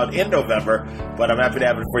this out in November, but I'm happy to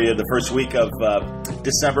have it for you the first week of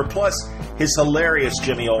December, plus his hilarious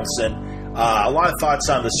Jimmy Olsen. A lot of thoughts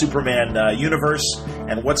on the Superman universe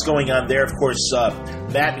and what's going on there. Of course,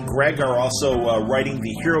 Matt and Greg are also writing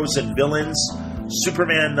the Heroes and Villains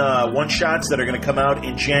Superman one-shots that are going to come out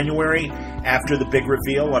in January after the big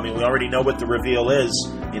reveal. I mean, we already know what the reveal is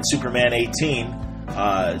in Superman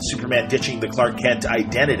 18. Superman ditching the Clark Kent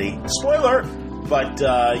identity. Spoiler! But,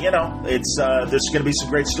 it's there's going to be some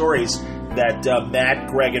great stories that Matt,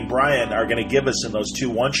 Greg, and Brian are going to give us in those two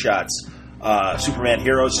one-shots. Superman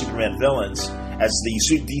Heroes, Superman Villains, as the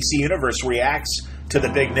DC Universe reacts to the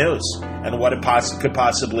big news and what it could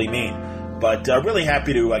possibly mean. But really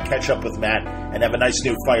happy to catch up with Matt and have a nice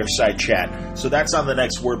new fireside chat. So that's on the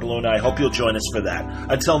next Word Balloon. I hope you'll join us for that.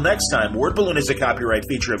 Until next time, Word Balloon is a copyright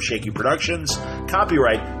feature of Shaky Productions.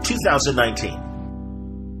 Copyright 2019.